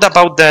 But what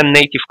about the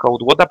native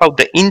code? What about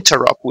the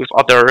interop with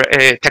other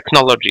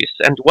technologies?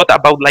 And what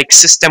about like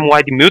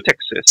system-wide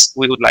mutexes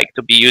we would like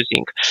to be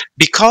using?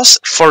 Because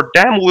for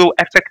them, we'll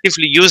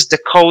effectively use the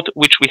code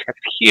which we have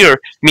here,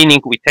 meaning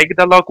we take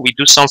the log, we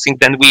do something,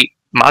 then we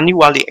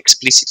manually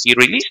explicitly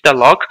release the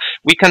log.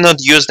 We cannot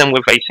use them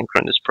with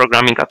asynchronous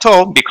programming at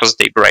all because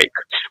they break.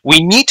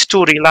 We need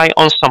to rely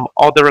on some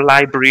other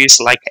libraries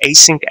like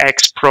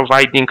async-x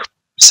providing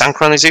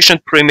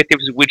synchronization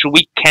primitives which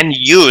we can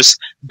use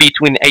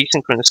between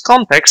asynchronous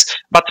contexts,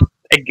 but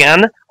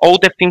again, all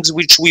the things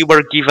which we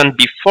were given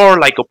before,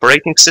 like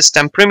operating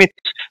system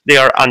primitives, they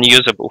are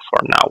unusable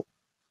for now.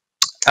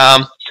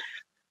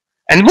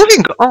 And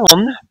moving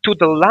on to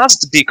the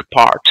last big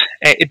part,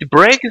 it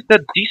breaks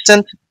the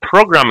decent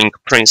programming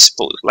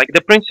principles, like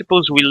the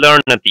principles we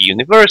learn at the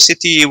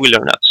university, we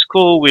learn at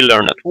school, we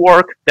learn at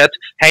work, that,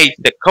 hey,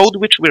 the code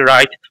which we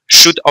write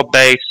should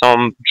obey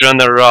some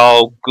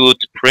general good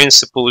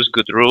principles,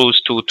 good rules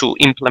to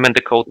implement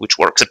the code which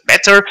works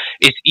better,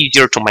 is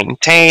easier to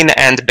maintain,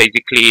 and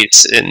basically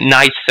is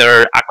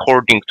nicer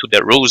according to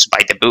the rules by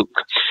the book.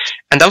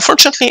 And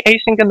unfortunately,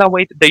 async and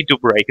await, they do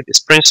break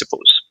these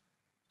principles.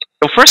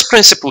 The first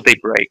principle they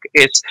break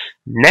is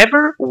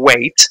never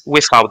wait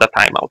without a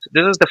timeout.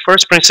 This is the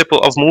first principle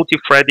of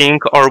multi-threading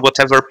or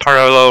whatever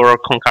parallel or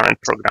concurrent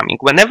programming.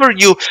 Whenever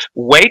you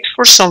wait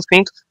for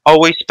something,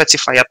 always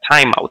specify a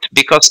timeout,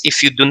 because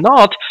if you do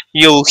not,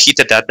 you'll hit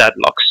a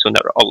deadlock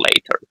sooner or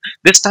later.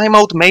 This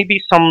timeout may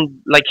be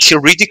some like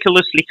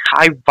ridiculously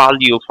high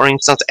value, for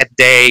instance, a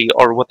day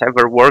or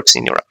whatever works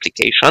in your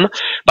application,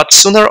 but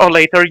sooner or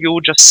later you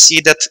will just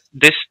see that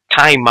this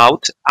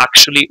timeout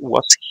actually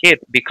was hit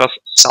because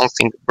something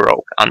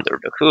broke under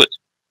the hood.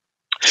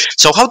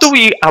 So how do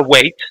we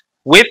await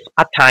with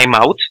a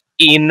timeout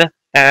in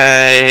the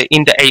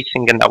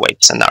async and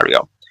await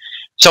scenario?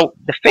 So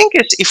the thing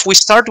is, if we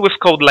start with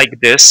code like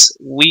this,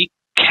 we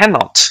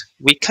cannot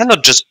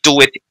just do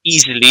it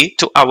easily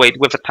to await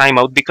with a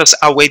timeout, because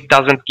await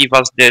doesn't give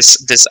us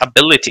this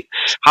ability.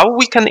 How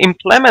we can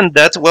implement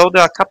that? Well,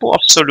 there are a couple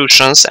of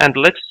solutions, and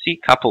let's see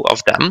a couple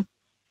of them.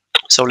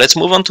 So let's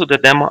move on to the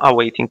demo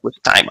awaiting with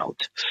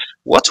timeout.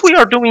 What we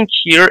are doing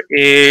here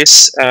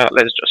is,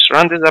 let's just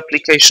run this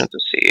application to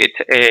see it.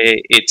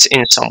 It's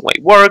in some way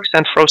works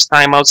and throws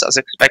timeouts as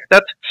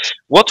expected.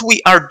 What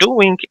we are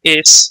doing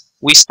is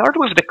we start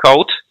with the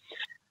code,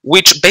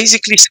 which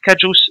basically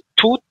schedules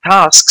two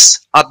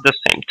tasks at the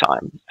same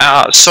time.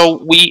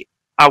 So we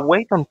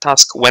await on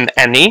task when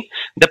any.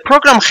 The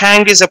program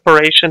hang is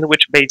operation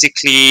which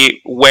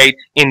basically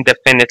waits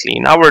indefinitely.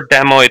 In our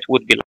demo, it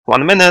would be like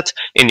 1 minute.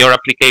 In your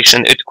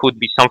application, it could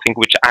be something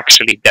which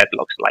actually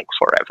deadlocks like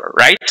forever,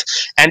 right?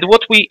 And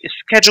what we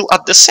schedule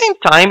at the same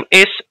time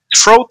is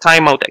throw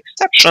timeout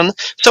exception.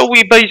 So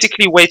we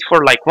basically wait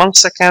for like 1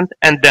 second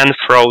and then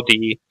throw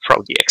the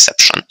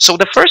exception. So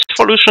the first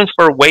solution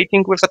for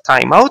waiting with a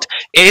timeout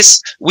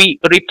is we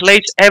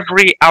replace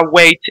every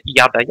await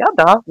yada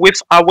yada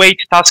with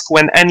await task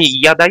when any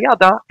yada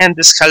yada and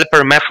this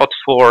helper method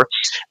for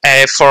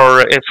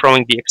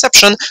throwing the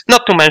exception,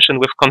 not to mention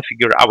with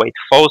configure await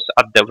false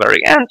at the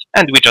very end,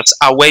 and we just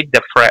await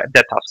the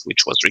task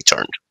which was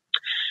returned.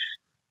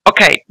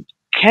 Okay.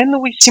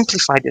 Can we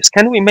simplify this?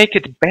 Can we make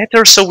it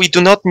better so we do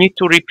not need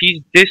to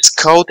repeat this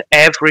code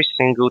every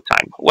single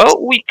time?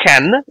 Well, we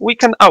can. We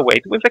can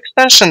await with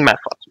extension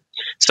method.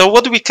 So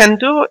what we can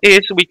do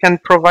is we can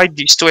provide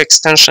these two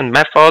extension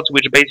methods,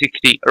 which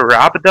basically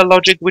wrap the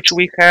logic which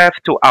we have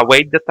to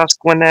await the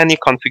task when any,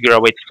 configure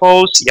await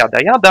false,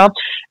 yada yada.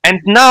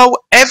 And now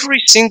every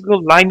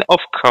single line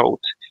of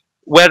code,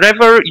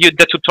 wherever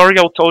the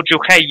tutorial told you,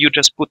 hey, you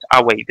just put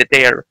await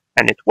there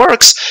and it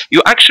works,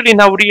 you actually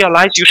now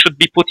realize you should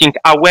be putting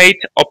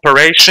await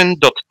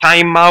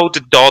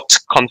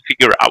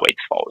operation.timeout.configure await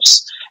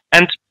false.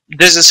 And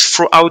this is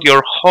throughout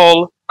your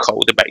whole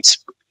code base.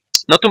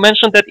 Not to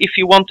mention that if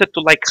you wanted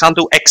to like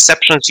handle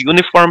exceptions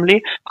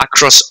uniformly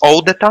across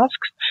all the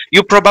tasks,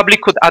 you probably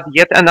could add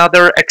yet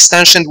another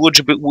extension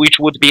which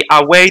would be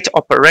await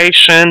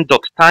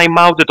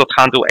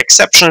operation.timeout.handle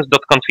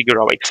exceptions.configure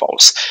await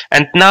false.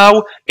 And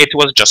now it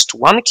was just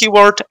one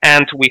keyword,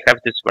 and we have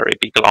this very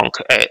big long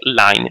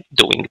line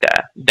doing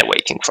the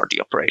waiting for the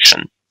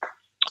operation.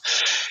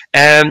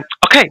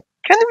 Okay.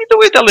 Can we do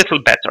it a little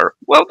better?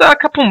 Well, there are a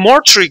couple more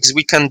tricks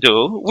we can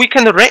do. We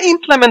can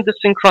re-implement the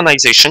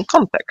synchronization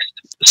context.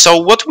 So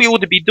what we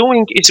would be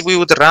doing is we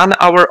would run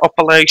our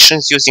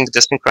operations using the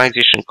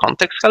synchronization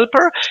context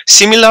helper,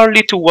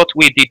 similarly to what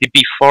we did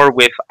before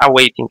with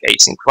awaiting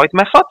async void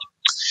method.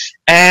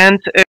 And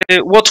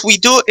what we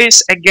do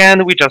is,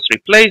 again, we just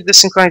replace the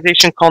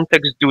synchronization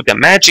context, do the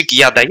magic,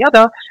 yada,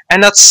 yada.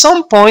 And at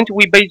some point,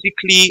 we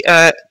basically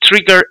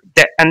trigger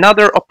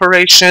another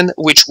operation,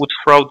 which would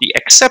throw the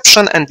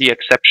exception, and the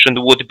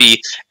exception would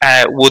be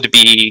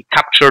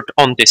captured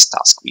on this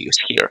task we use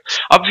here.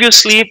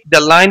 Obviously, the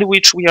line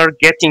which we are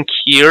getting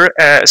here,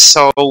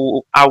 so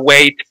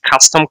await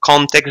custom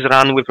context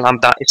run with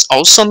Lambda, is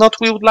also not what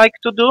we would like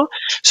to do.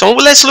 So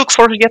let's look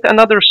for yet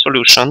another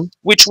solution,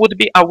 which would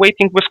be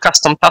awaiting with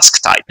custom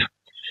task type.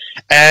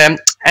 And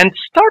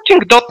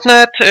starting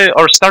 .NET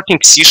or starting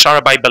C#,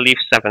 I believe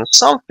 7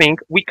 something,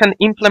 we can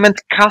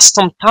implement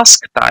custom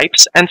task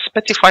types and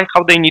specify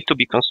how they need to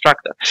be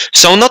constructed.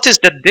 So notice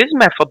that this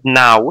method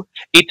now,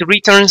 it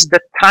returns the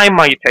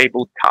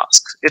timeoutable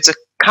task. It's a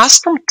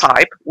custom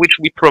type which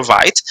we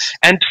provide,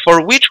 and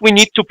for which we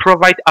need to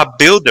provide a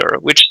builder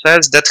which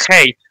says that,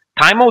 hey,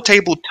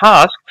 timeoutable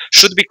task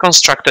should be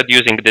constructed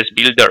using this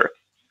builder.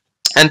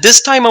 And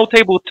this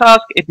timeoutable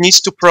task, it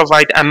needs to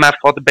provide a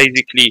method,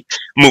 basically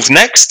move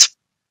next.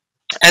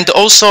 And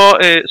also,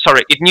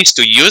 it needs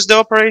to use the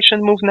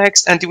operation move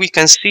next. And we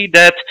can see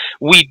that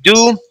we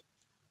do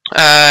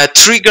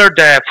trigger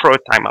the throw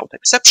timeout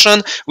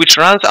exception, which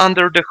runs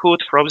under the hood,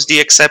 throws the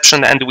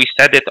exception, and we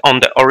set it on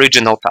the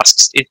original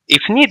tasks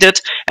if needed,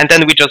 and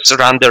then we just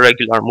run the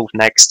regular move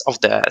next of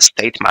the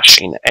state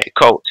machine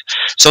code.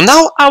 So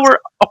now our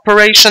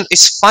operation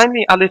is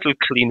finally a little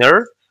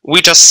cleaner. We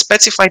just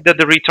specified that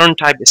the return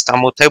type is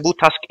timeout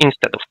task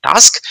instead of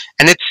task,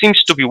 and it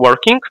seems to be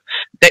working.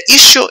 The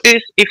issue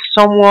is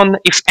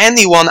if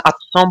anyone at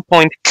some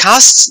point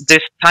casts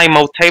this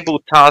timeout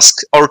task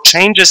or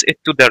changes it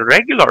to the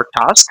regular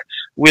task,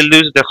 we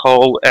lose the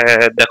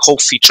whole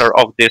feature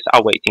of this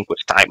awaiting with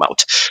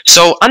timeout.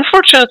 So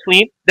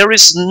unfortunately, there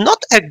is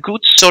not a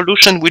good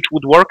solution which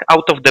would work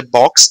out of the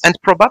box, and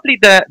probably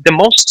the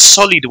most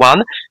solid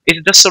one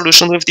is the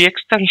solution with the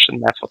extension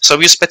method. So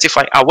you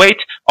specify await,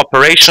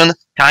 operation,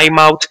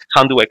 timeout,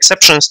 handle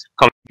exceptions,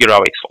 configure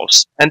await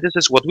false. And this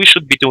is what we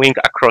should be doing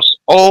across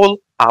all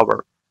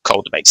our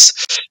code base.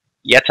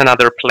 Yet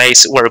another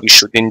place where we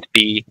shouldn't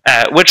be,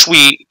 which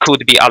we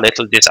could be a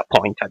little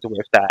disappointed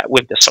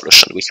with the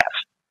solution we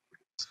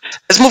have.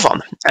 Let's move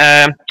on.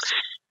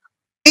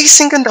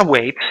 Async and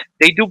await,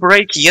 they do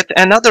break yet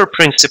another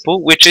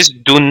principle, which is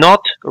do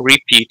not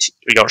repeat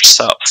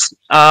yourself.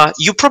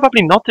 You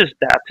probably noticed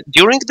that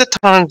during the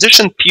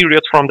transition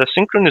period from the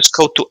synchronous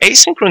code to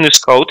asynchronous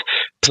code,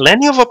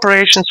 plenty of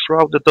operations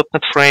throughout the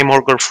 .NET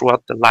framework or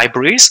throughout the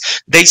libraries,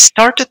 they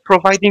started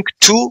providing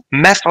two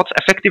methods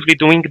effectively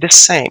doing the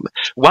same.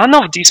 One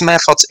of these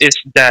methods is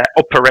the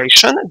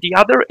operation, the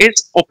other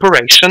is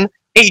operation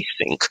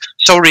async,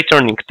 so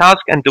returning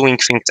task and doing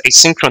things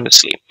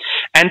asynchronously.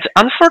 And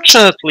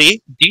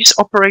unfortunately, these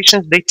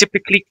operations, they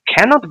typically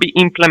cannot be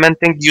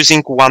implemented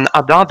using one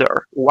another.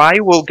 Why?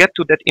 We'll get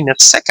to that in a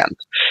second.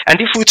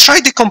 And if we try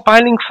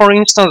decompiling, for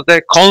instance,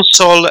 the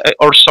console,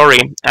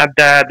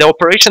 the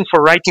operation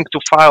for writing to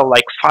file,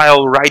 like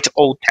file write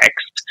all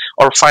text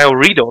or file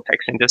read all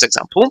text in this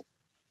example,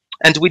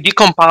 and we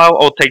decompile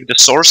or take the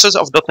sources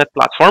of .NET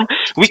Platform,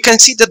 we can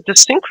see that the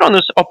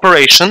synchronous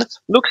operation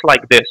looks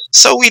like this.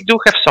 So we do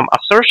have some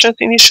assertions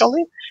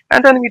initially,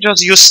 and then we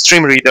just use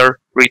stream reader,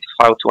 read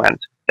file to end.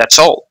 That's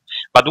all.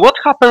 But what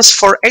happens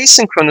for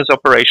asynchronous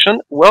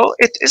operation? Well,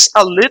 it is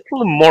a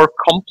little more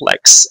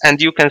complex,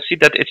 and you can see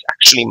that it's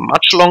actually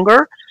much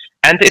longer,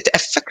 and it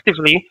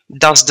effectively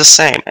does the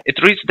same. It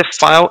reads the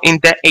file in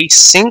the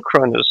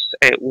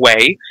asynchronous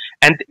way,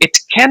 and it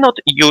cannot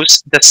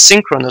use the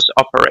synchronous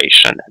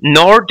operation,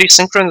 nor the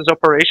synchronous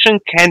operation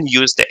can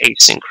use the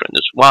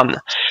asynchronous one.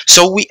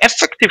 So we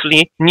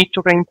effectively need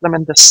to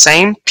re-implement the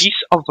same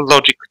piece of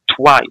logic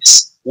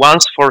twice,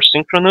 once for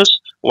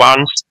synchronous,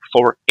 once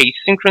for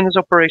asynchronous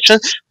operation,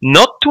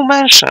 not to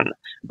mention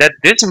that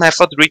this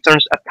method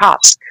returns a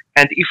task.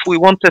 And if we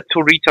wanted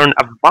to return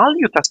a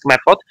value task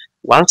method,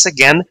 once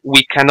again,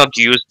 we cannot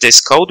use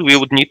this code. We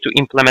would need to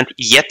implement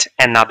yet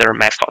another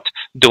method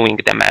doing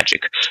the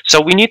magic. So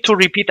we need to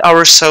repeat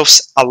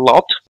ourselves a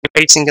lot with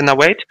async and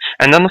await.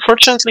 And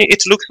unfortunately,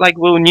 it looks like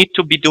we'll need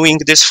to be doing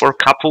this for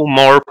a couple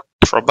more,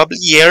 probably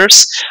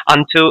years,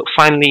 until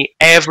finally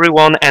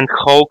everyone and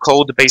whole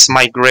code base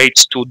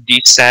migrates to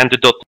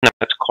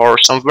decent.NET Core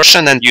some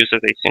version and uses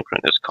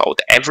asynchronous code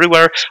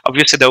everywhere.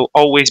 Obviously, there will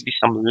always be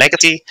some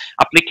legacy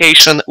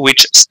application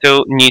which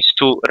still needs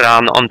to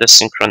run on the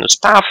synchronous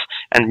path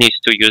and needs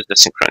to use the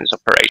synchronous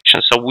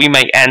operation. So we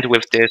may end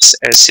with this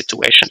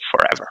situation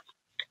forever.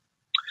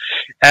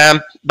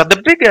 But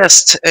the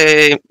biggest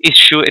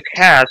issue it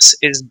has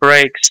is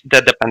breaks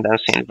the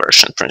dependency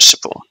inversion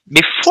principle.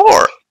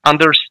 Before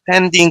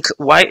understanding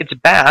why it's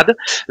bad,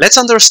 let's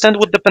understand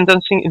what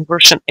dependency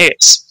inversion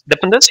is.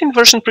 Dependency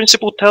inversion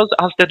principle tells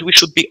us that we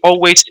should be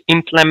always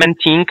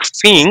implementing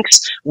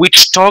things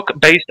which talk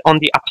based on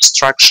the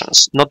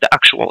abstractions, not the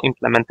actual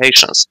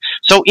implementations.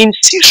 So in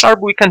C#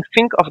 we can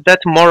think of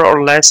that more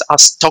or less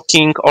as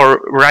talking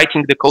or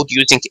writing the code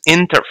using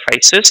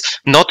interfaces,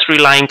 not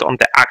relying on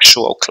the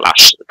actual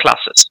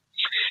classes.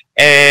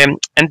 And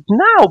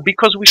now,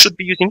 because we should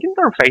be using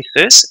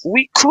interfaces,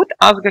 we could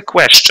ask a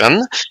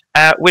question,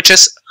 which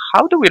is,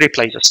 how do we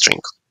replace a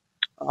string?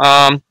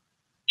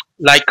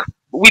 Like,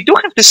 we do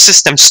have this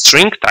system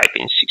string type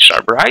in C#,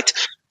 right?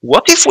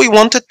 What if we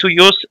wanted to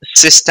use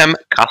system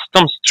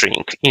custom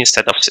string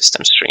instead of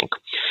system string?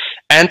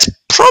 And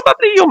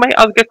probably you may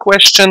ask a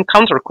question,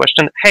 counter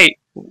question, hey,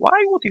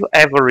 why would you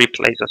ever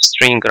replace a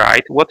string,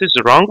 right? What is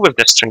wrong with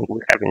the string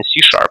we have in C#?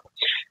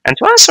 And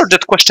to answer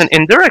that question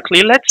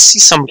indirectly, let's see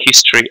some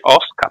history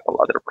of a couple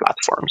other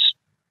platforms.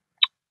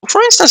 For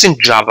instance, in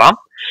Java,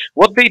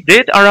 what they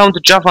did around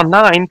Java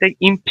 9, they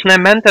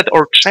implemented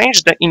or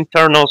changed the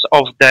internals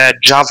of the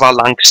Java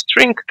lang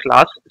string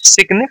class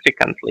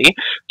significantly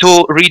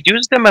to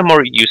reduce the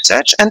memory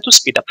usage and to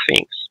speed up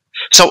things.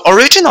 So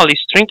originally,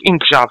 string in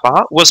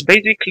Java was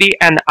basically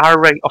an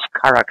array of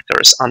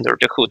characters under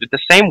the hood, the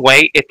same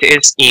way it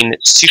is in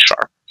C#.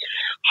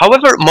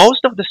 However,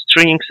 most of the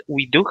strings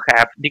we do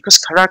have, because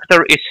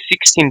character is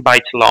 16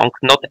 bytes long,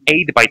 not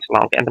 8 bytes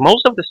long, and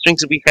most of the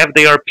strings we have,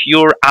 they are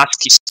pure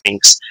ASCII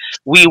strings.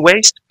 We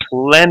waste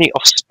plenty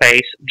of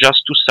space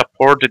just to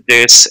support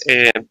these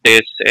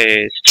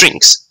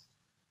strings.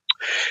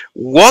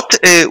 What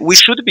we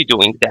should be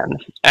doing then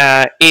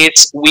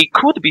is we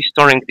could be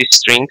storing these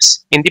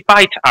strings in the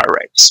byte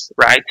arrays,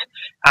 right?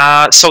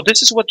 So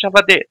this is what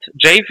Java did.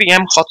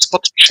 JVM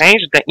hotspot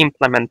changed the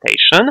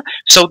implementation.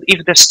 So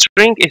if the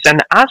string is an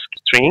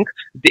ASCII string,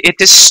 it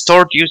is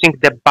stored using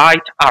the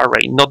byte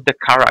array, not the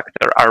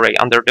character array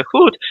under the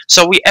hood.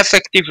 So we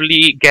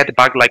effectively get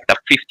back like the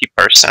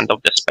 50%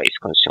 of the space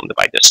consumed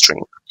by the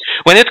string.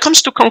 When it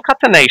comes to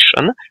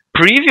concatenation,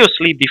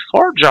 previously,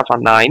 before Java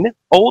 9,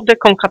 all the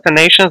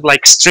concatenations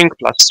like string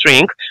plus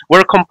string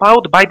were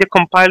compiled by the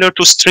compiler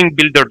to string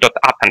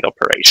builder.append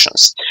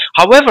operations.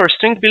 However,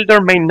 string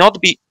builder may not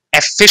be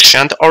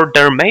efficient, or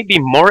there may be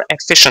more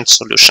efficient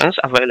solutions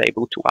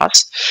available to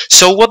us.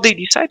 So what they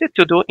decided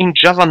to do in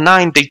Java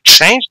 9, they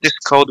changed this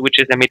code which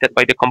is emitted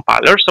by the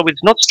compiler. So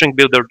it's not string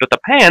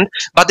builder.append,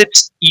 but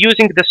it's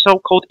using the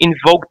so-called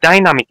invoke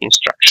dynamic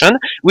instruction,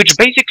 which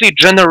basically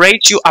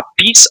generates you a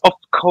piece of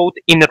code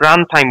in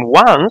runtime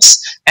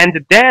once, and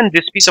then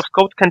this piece of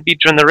code can be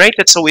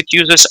generated so it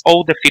uses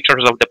all the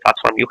features of the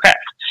platform you have.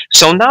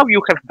 So now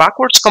you have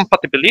backwards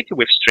compatibility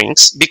with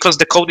strings because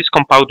the code is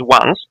compiled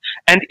once,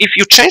 and if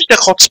you change the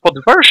hotspot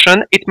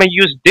version, it may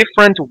use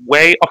different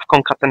way of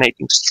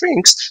concatenating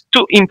strings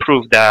to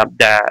improve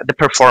the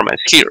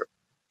performance here.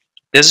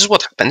 This is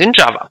what happened in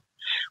Java.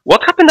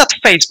 What happened at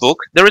Facebook?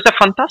 There is a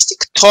fantastic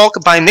talk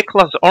by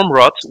Nicholas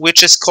Ormrod,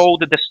 which is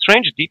called The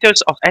Strange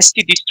Details of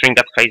STD String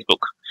at Facebook.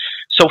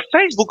 So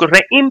Facebook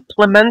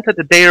re-implemented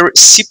their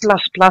C++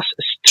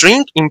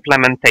 string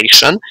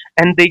implementation,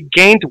 and they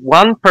gained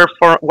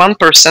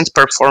 1%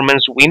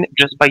 performance win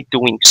just by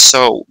doing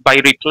so, by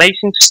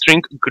replacing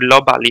string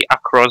globally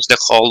across the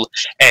whole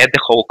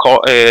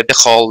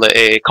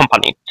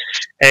company.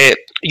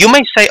 You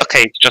may say,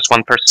 okay, it's just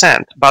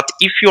 1%, but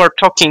if you are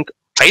talking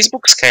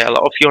Facebook scale,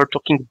 or if you're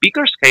talking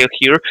bigger scale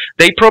here,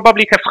 they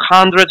probably have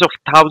hundreds of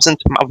thousands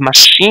of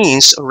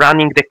machines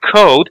running the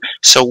code.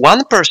 So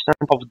 1%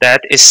 of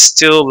that is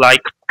still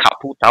like a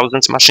couple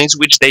thousand machines,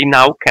 which they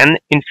now can,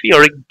 in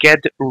theory, get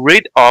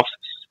rid of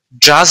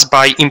just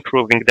by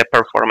improving the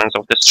performance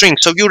of the string.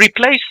 So you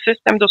replace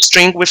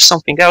system.string with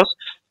something else,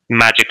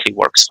 magically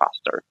works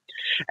faster.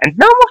 And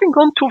now moving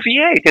on to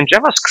V8 in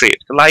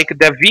JavaScript, like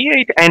the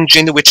V8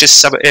 engine, which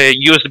is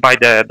used by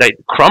the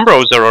Chrome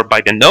browser or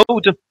by the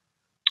Node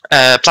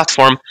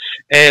platform,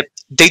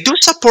 they do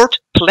support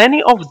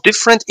plenty of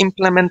different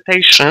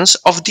implementations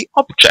of the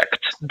object,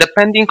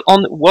 depending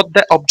on what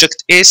the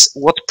object is,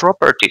 what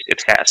properties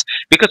it has.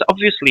 Because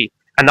obviously,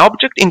 an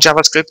object in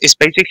JavaScript is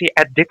basically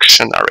a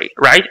dictionary,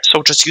 right?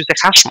 So just use a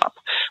hash map.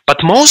 But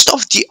most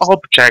of the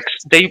objects,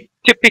 they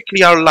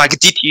typically are like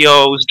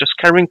DTOs, just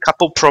carrying a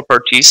couple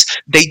properties.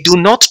 They do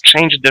not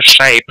change the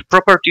shape.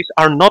 Properties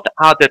are not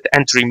added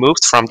and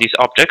removed from these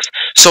objects.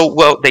 So,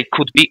 well, they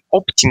could be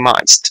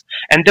optimized.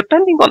 And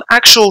depending on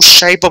actual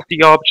shape of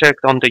the object,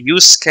 on the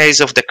use case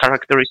of the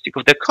characteristic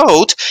of the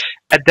code,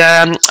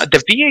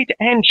 the V8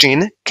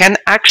 engine can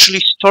actually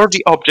store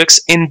the objects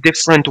in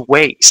different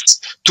ways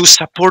to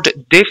support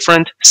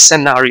different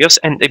scenarios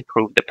and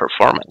improve the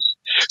performance.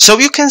 So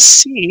you can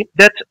see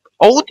that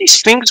all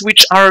these things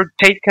which are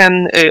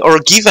taken or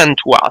given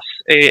to us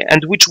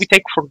and which we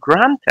take for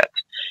granted,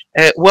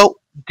 well,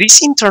 these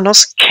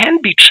internals can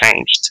be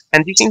changed,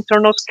 and these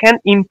internals can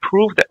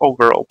improve the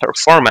overall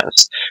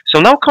performance.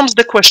 So now comes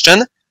the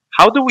question,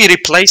 how do we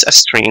replace a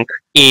string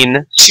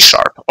in C#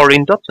 or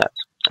in .NET?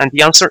 And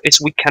the answer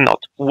is we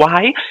cannot.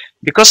 Why?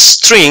 Because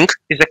string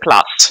is a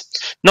class.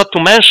 Not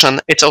to mention,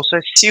 it's also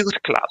a sealed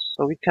class,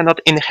 so we cannot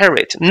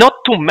inherit. Not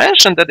to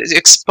mention that it's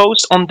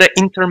exposed on the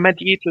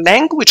intermediate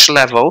language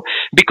level,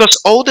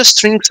 because all the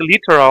strings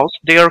literals,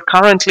 they are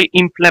currently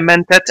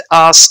implemented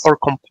as or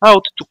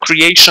compiled to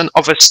creation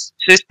of a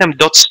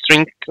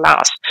system.string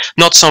class,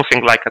 not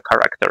something like a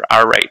character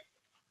array.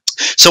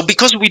 So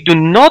because we do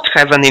not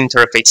have an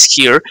interface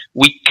here,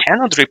 we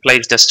cannot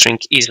replace the string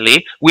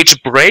easily, which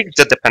breaks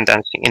the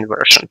dependency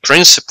inversion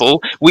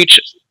principle, which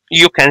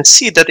you can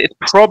see that it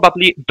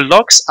probably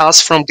blocks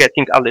us from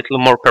getting a little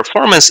more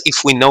performance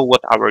if we know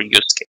what our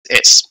use case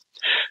is.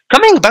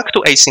 Coming back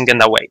to async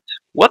and await.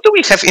 What do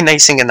we have in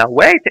async and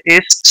await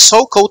is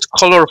so-called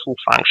colorful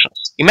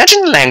functions.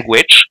 Imagine a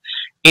language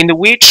in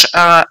which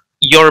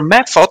your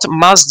method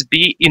must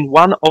be in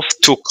one of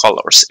two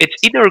colors. It's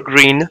either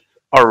green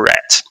or red.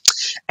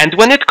 And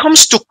when it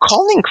comes to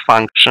calling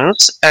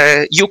functions,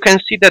 you can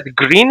see that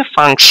green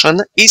function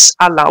is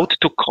allowed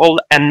to call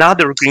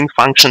another green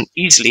function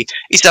easily,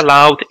 is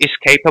allowed, is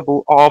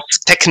capable of,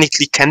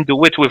 technically can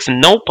do it with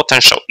no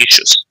potential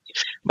issues.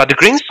 But the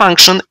green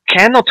function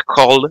cannot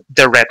call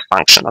the red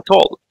function at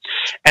all.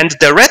 And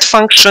the red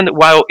function,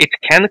 while it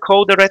can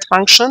call the red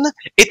function,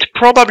 it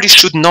probably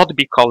should not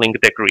be calling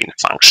the green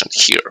function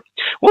here.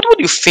 What would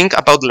you think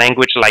about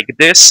language like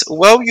this?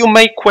 Well, you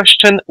may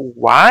question,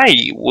 why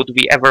would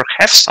we ever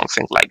have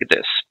something like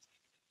this?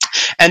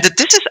 And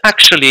this is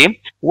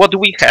actually what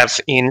we have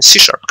in C#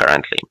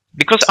 currently,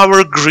 because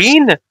our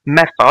green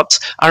methods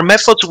are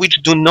methods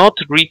which do not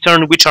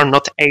return, which are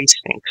not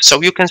async.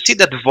 So you can see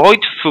that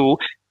void foo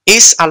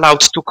is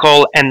allowed to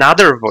call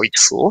another void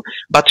foo,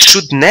 but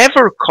should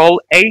never call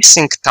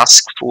async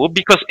task foo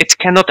because it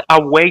cannot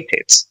await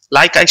it.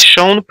 Like I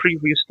shown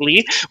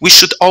previously, we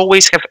should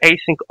always have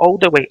async all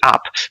the way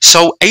up.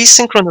 So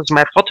asynchronous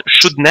method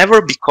should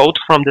never be called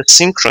from the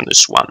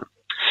synchronous one.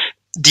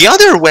 The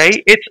other way,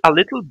 it's a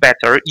little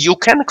better. You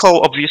can call,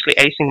 obviously,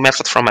 async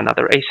method from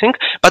another async,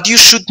 but you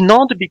should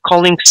not be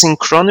calling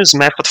synchronous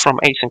method from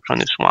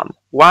asynchronous one.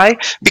 Why?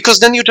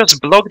 Because then you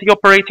just block the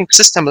operating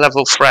system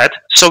level thread,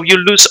 so you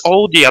lose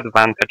all the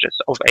advantages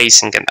of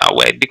async and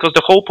await, because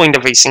the whole point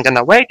of async and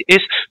await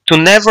is to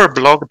never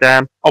block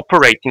the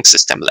operating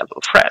system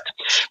level thread.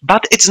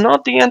 But it's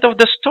not the end of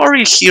the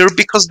story here,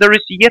 because there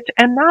is yet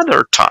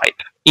another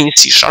type in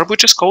C#,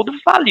 which is called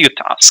value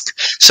task.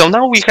 So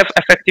now we have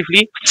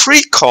effectively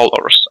three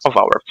colors of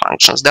our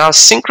functions. There are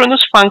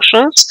synchronous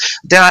functions,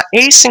 there are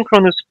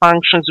asynchronous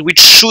functions, which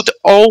should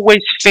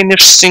always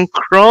finish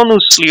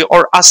synchronously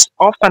or as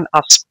often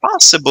as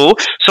possible,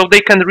 so they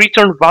can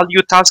return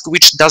value task,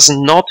 which does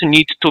not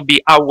need to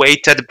be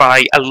awaited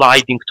by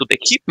aligning to the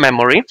heap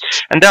memory.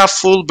 And there are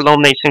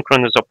full-blown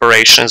asynchronous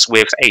operations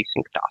with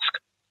async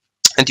task.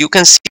 And you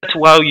can see that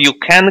while you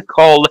can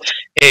call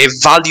a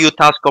value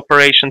task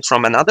operation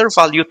from another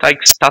value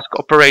task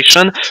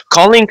operation,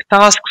 calling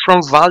task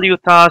from value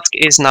task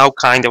is now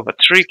kind of a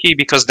tricky,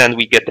 because then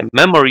we get the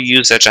memory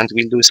usage and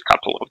we lose a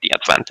couple of the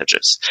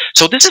advantages.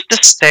 So this is the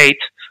state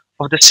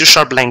of the C#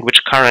 language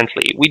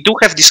currently. We do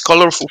have these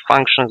colorful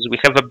functions, we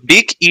have a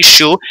big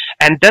issue,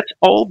 and that's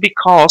all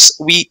because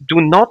we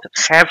do not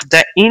have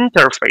the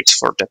interface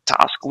for the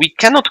task. We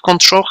cannot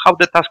control how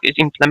the task is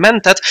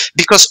implemented,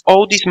 because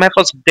all these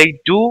methods, they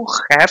do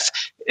have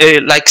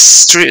like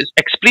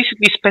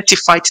explicitly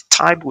specified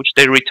type which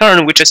they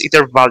return, which is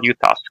either value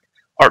task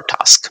or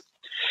task.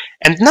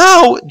 And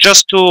now,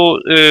 just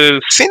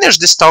to finish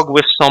this talk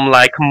with some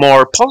like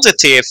more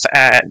positive,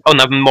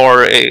 on a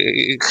more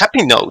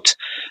happy note,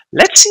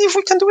 let's see if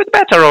we can do it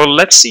better, or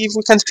let's see if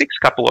we can fix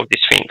a couple of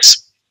these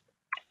things.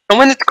 And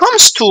when it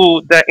comes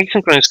to the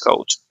asynchronous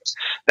code,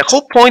 the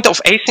whole point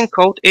of async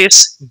code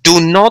is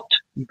do not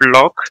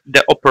block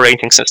the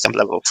operating system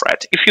level thread.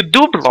 If you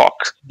do block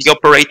the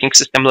operating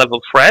system level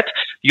thread,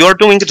 you're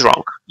doing it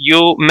wrong.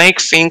 You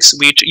make things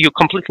which you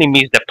completely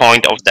miss the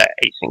point of the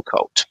async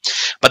code.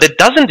 But it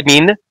doesn't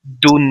mean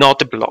do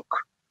not block.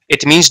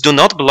 It means do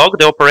not block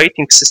the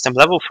operating system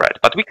level thread,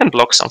 but we can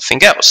block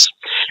something else.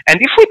 And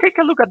if we take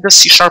a look at the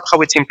C# how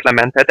it's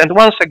implemented, and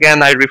once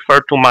again I refer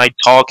to my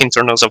talk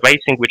Internals of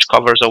Async, which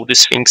covers all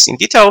these things in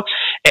detail,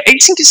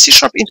 async in C#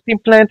 is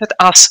implemented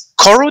as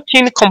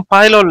coroutine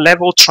compiler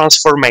level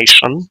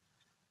transformation.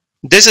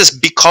 This is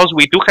because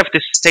we do have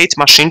this state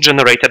machine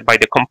generated by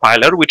the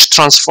compiler, which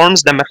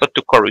transforms the method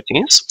to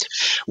coroutines.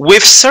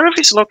 With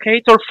service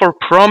locator for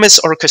promise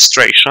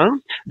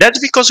orchestration, that's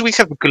because we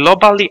have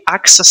globally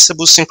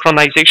accessible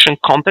synchronization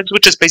context,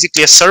 which is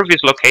basically a service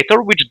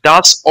locator, which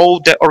does all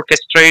the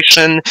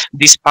orchestration,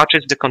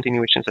 dispatches, the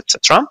continuations,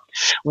 etc.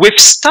 With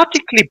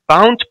statically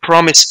bound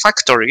promise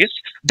factories,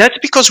 that's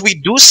because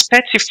we do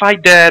specify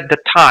the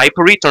type,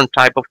 return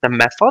type of the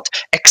method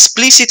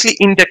explicitly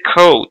in the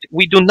code.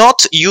 We do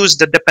not use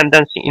the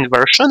dependency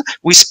inversion.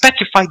 We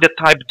specify the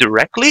type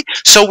directly,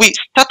 so we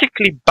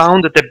statically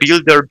bound the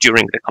builder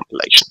during the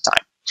compilation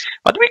time.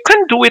 But we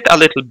can do it a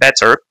little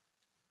better.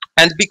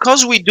 And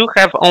because we do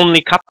have only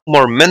a couple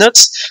more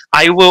minutes,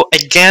 I will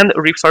again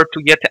refer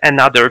to yet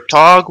another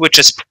talk, which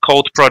is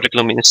called Project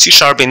Loom in C#,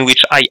 in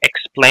which I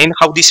explain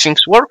how these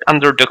things work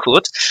under the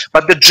hood.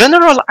 But the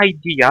general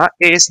idea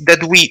is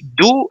that we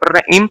do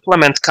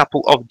re-implement a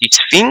couple of these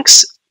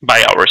things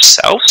by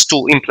ourselves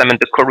to implement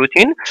the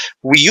coroutine.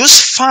 We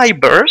use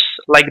fibers,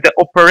 like the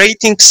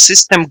operating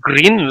system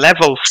green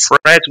level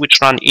threads which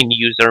run in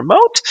user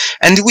mode,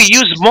 and we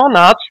use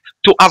monads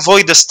to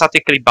avoid the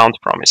statically bound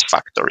promise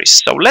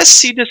factories. So let's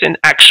see this in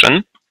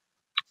action.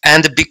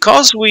 And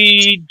because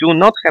we do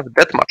not have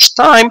that much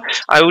time,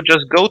 I will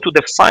just go to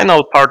the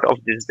final part of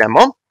this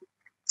demo.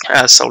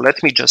 So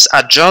let me just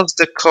adjust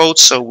the code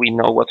so we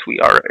know what we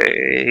are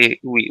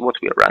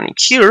running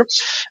here,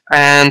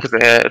 and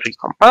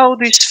recompile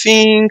these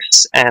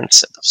things and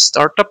set up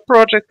startup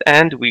project,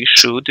 and we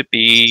should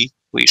be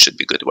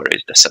good. Where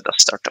is the set up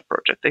startup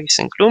project?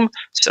 Async Loom,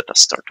 set up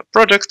startup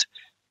project,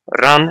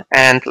 run,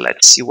 and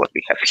let's see what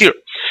we have here.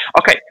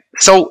 Okay,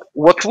 so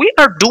what we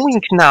are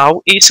doing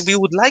now is we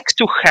would like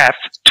to have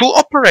two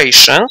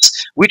operations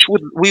which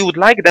we would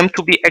like them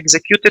to be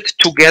executed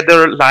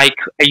together like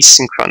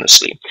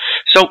asynchronously.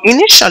 So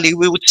initially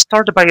we would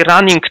start by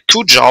running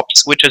two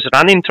jobs, which is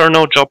run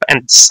internal job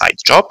and side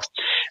job.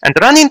 And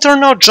run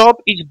internal job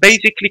is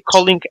basically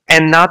calling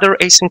another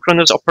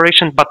asynchronous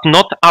operation but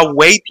not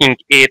awaiting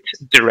it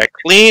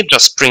directly,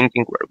 just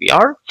printing where we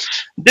are.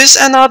 This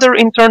another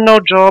internal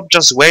job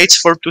just waits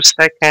for 2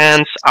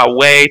 seconds,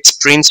 awaits,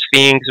 prints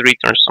things,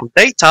 returns some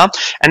data,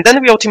 and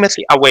then we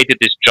ultimately awaited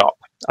this job.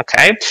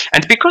 Okay,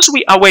 and because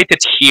we awaited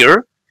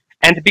here,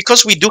 and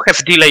because we do have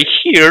delay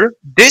here,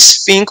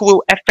 this thing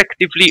will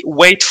effectively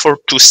wait for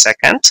 2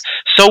 seconds.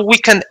 So we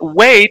can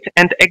wait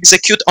and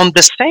execute on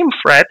the same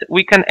thread.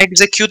 We can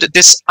execute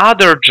this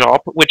other job,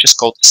 which is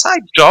called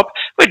side job,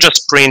 which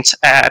just print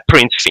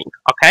thing,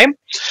 okay?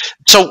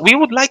 So we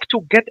would like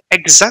to get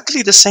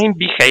exactly the same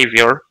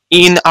behavior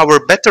in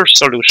our better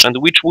solution,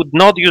 which would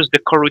not use the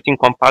coroutine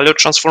compiler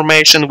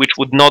transformation, which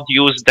would not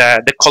use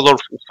the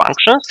colorful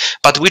functions,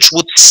 but which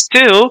would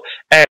still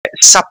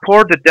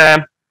support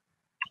the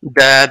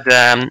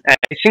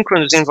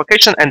asynchronous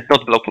invocation and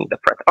not blocking the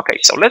thread. Okay,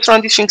 so let's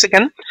run these things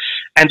again.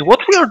 And what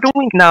we are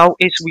doing now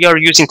is we are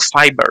using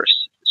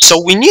fibers.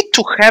 So we need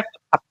to have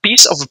a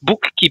piece of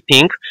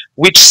bookkeeping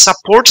which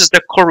supports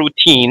the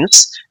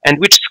coroutines and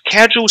which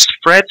schedules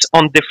threads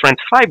on different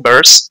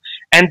fibers.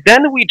 And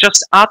then we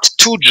just add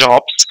two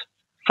jobs.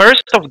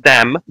 First of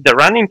them, the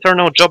run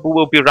internal job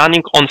will be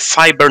running on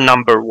fiber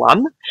number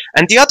 1,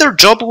 and the other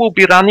job will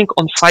be running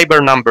on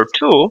fiber number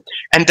 2,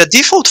 and the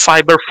default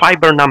fiber,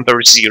 fiber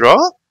number 0,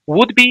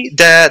 would be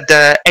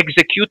the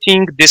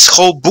executing this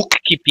whole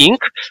bookkeeping,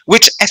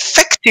 which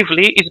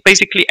effectively is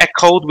basically a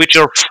code which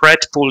your thread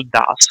pool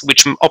does,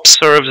 which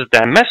observes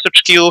the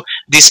message queue,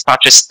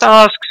 dispatches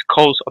tasks,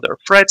 calls other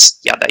threads,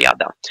 yada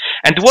yada.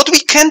 And what we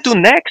can do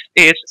next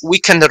is we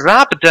can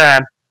wrap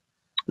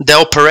the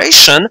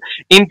operation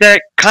in the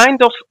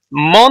kind of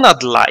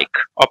monad-like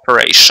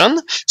operation.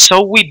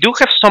 So we do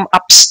have some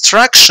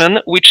abstraction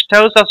which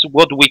tells us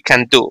what we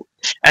can do.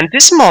 And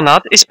this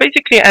monad is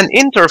basically an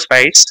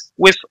interface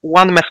with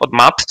one method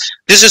map.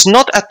 This is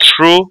not a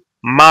true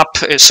map,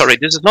 this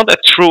is not a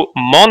true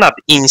monad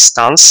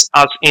instance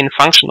as in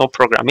functional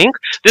programming.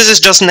 This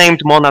is just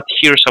named monad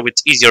here, so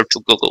it's easier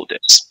to Google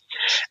this.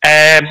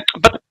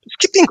 But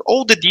skipping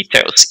all the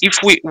details, if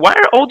we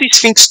wire all these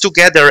things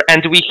together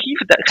and we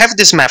have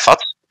this method,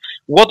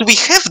 what we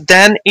have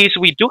then is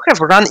we do have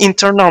run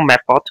internal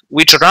method,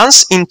 which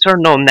runs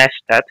internal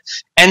nested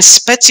and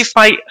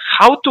specify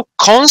how to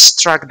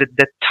construct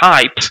the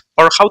type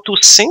or how to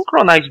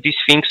synchronize these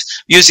things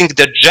using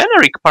the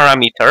generic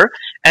parameter.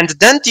 And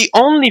then the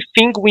only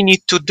thing we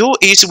need to do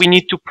is we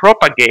need to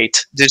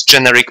propagate this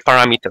generic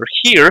parameter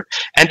here.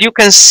 And you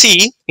can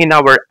see in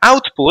our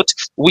output,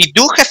 we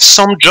do have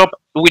some job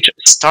which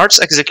starts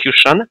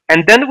execution,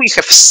 and then we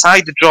have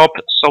side job,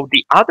 so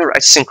the other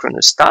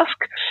asynchronous task,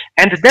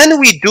 and then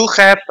we do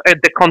have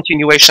the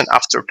continuation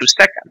after 2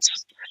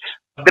 seconds.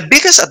 The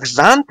biggest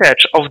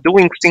advantage of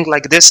doing things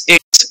like this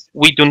is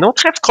we do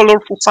not have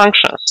colorful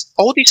functions.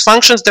 All these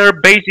functions,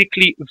 they're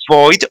basically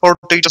void or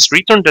they just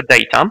return the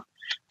data,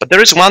 but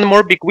there is one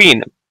more big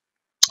win.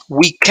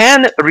 We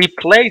can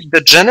replace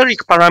the generic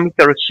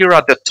parameter here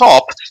at the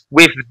top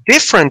with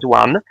different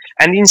one,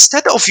 and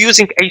instead of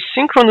using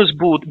asynchronous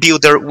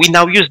builder, we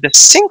now use the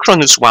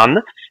synchronous one,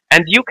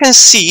 and you can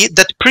see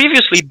that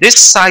previously this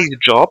side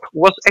job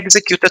was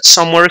executed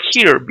somewhere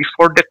here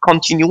before the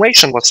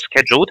continuation was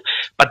scheduled,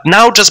 but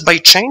now just by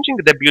changing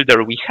the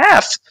builder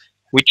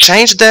we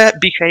change the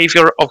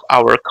behavior of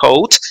our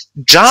code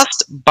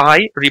just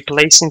by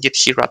replacing it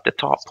here at the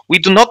top. We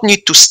do not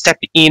need to step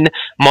in,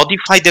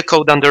 modify the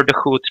code under the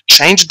hood,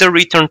 change the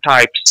return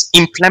types,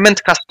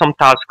 implement custom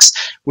tasks.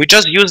 We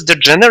just use the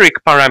generic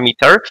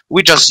parameter.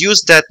 We just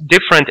use the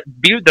different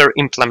builder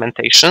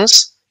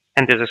implementations,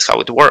 and this is how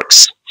it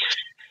works.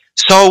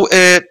 So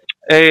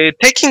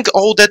taking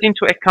all that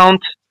into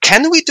account,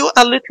 can we do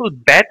a little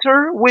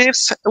better with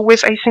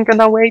async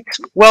and await?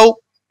 Well,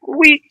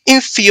 we,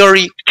 in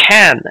theory,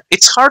 can.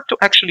 It's hard to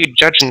actually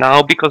judge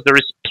now because there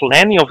is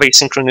plenty of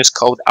asynchronous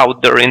code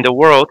out there in the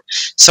world.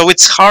 So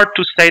it's hard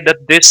to say that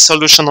this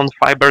solution on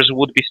fibers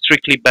would be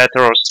strictly better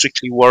or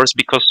strictly worse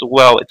because,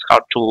 well,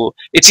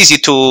 it's easy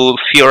to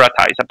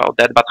theorize about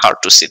that, but hard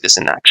to see this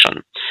in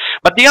action.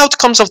 But the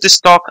outcomes of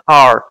this talk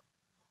are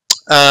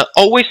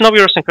always know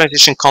your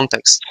synchronization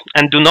context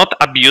and do not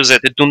abuse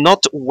it. Do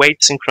not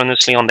wait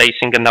synchronously on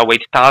async and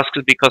await tasks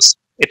because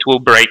it will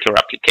break your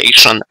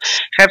application.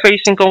 Have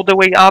async all the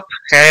way up,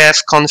 have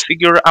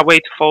configure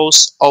await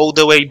false all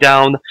the way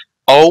down,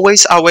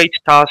 always await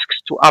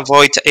tasks to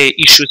avoid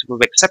issues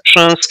with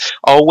exceptions,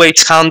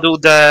 always handle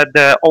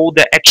all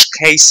the edge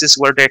cases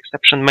where the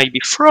exception may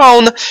be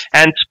thrown,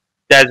 and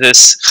that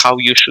is how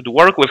you should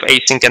work with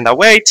async and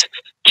await,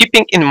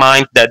 keeping in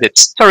mind that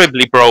it's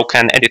terribly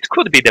broken and it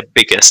could be the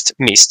biggest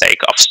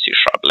mistake of C#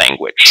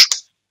 language.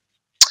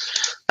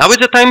 Now is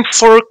the time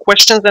for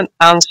questions and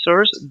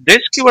answers.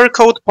 This QR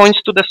code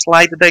points to the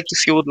slide deck.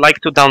 If you would like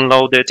to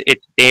download it,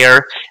 it's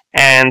there.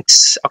 And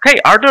okay,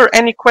 are there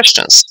any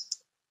questions?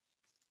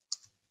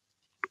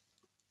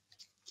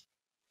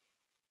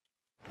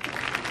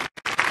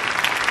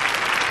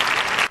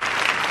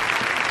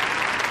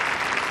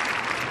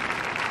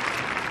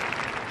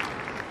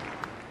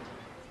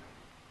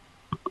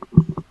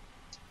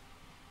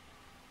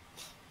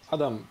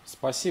 Adam,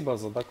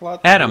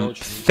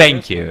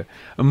 thank you.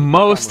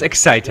 Most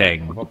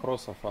exciting.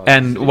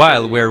 And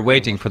while we're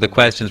waiting for the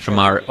questions from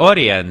our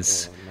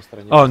audience,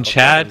 on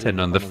chat and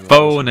on the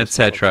phone,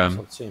 etc.,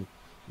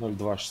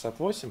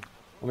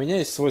 У меня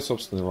есть свой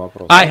собственный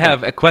вопрос. I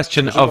Адам, have a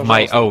question скажи, of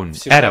my пожалуйста, own.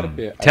 в Adam,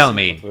 C-Sharp tell async, по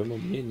me, твоему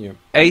мнению,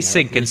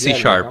 async это in C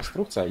идеальная Sharp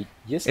конструкция?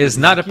 Есть ли is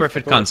not a языки, в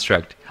perfect которых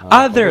construct.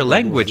 Are there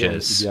подобное было сделано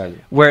languages идеально?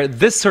 where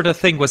this sort of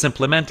thing was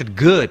implemented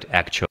good,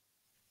 actually?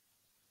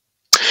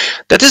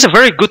 That is a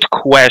very good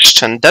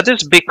question. That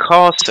is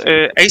because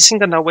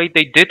async in a way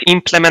they did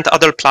implement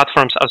other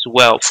platforms as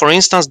well. For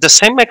instance, the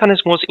same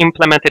mechanism was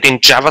implemented in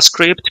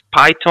JavaScript,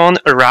 Python,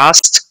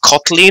 Rust,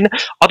 Kotlin,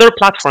 other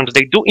platforms.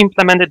 They do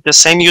implement it the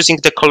same using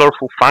the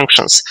colorful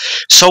functions.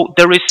 So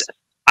there is,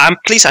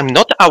 please, I'm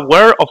not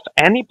aware of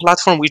any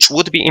platform which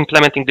would be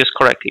implementing this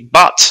correctly,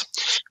 but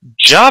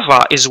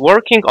Java is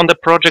working on the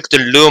project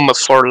Loom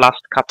for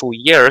last couple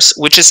years,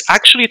 which is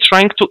actually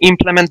trying to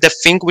implement the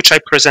thing which I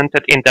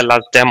presented in the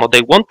last demo.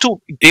 They want to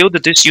build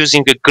this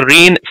using a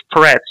green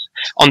threads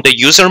on the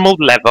user mode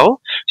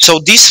level.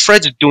 So these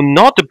threads do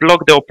not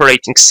block the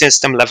operating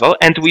system level,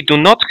 and we do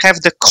not have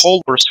the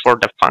callers for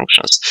the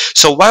functions.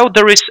 So while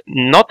there is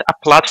not a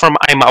platform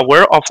I'm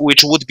aware of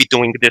which would be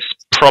doing this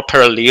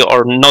properly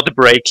or not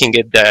breaking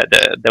it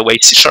the way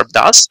C#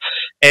 does,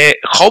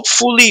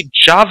 hopefully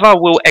Java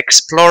will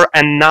explore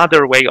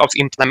another way of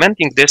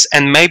implementing this,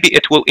 and maybe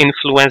it will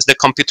influence the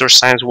computer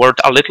science world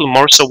a little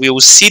more, so we will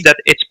see that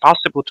it's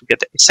possible to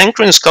get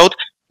asynchronous code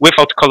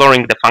without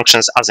coloring the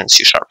functions as in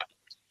C#.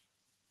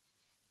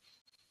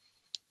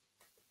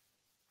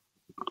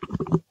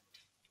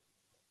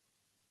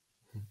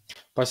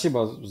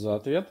 Спасибо за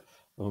ответ.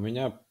 У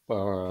меня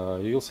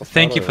появился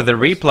Thank you второй for the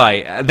вопрос.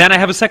 reply. Then I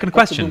have a second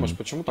Как ты думаешь, question.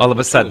 почему All так of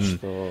a получилось, sudden,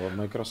 что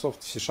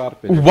Microsoft в C#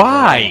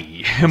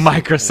 why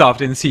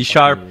Microsoft in C#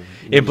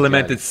 не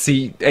implemented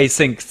идеально?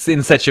 async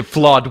in such a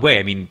flawed way?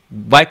 I mean,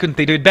 why couldn't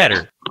they do it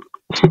better?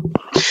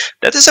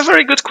 That is a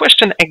very good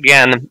question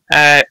again.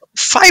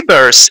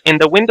 Fibers in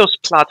the Windows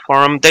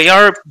platform, they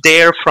are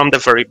there from the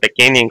very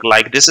beginning.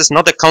 Like, this is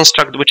not a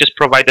construct which is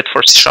provided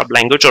for C#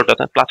 language or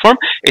 .NET platform.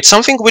 It's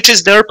something which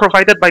is there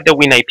provided by the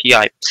Win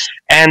API.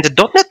 And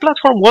the .NET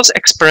platform was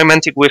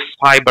experimenting with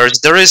fibers.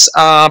 There is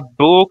a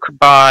book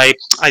by,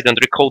 I don't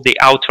recall the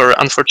author,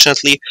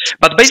 unfortunately,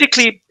 but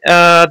basically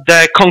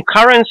the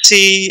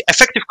concurrency,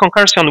 effective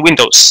concurrency on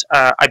Windows,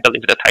 I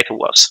believe the title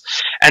was.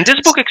 And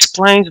this book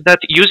explains that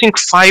using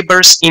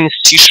fibers in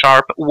C#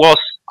 was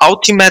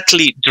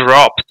ultimately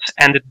dropped,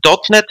 and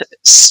 .NET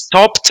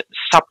stopped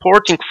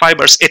supporting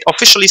fibers. It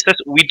officially says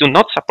we do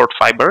not support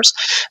fibers.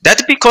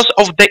 That's because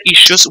of the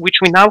issues which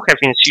we now have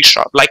in C#.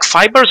 Like,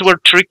 fibers were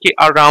tricky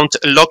around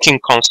locking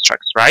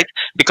constructs, right?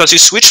 Because you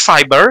switch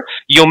fiber,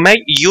 you may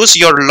use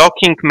your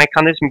locking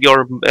mechanism,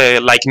 your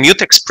like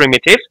mutex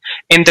primitive,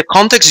 in the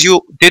context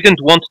you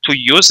didn't want to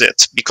use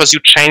it because you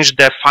changed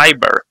the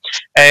fiber.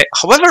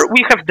 However,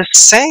 we have the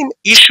same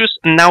issues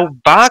now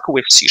back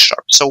with C#.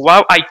 So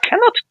while I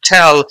cannot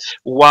tell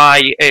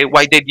why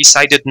they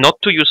decided not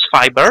to use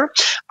fiber,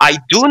 I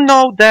do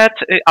know that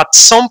at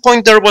some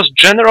point there was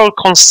general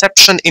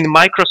conception in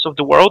Microsoft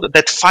world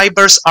that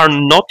fibers are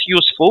not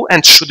useful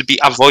and should be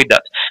avoided.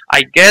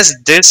 I guess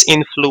this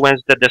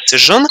influenced the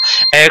decision.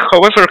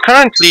 However,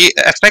 currently,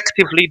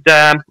 effectively,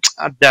 the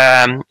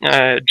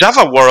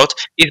Java world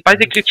is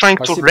basically trying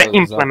to Спасибо за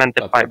re-implement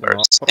the ответ на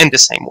fibers вопрос. in the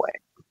same way.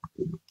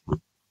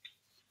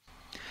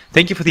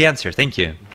 Thank you for the answer. Thank you.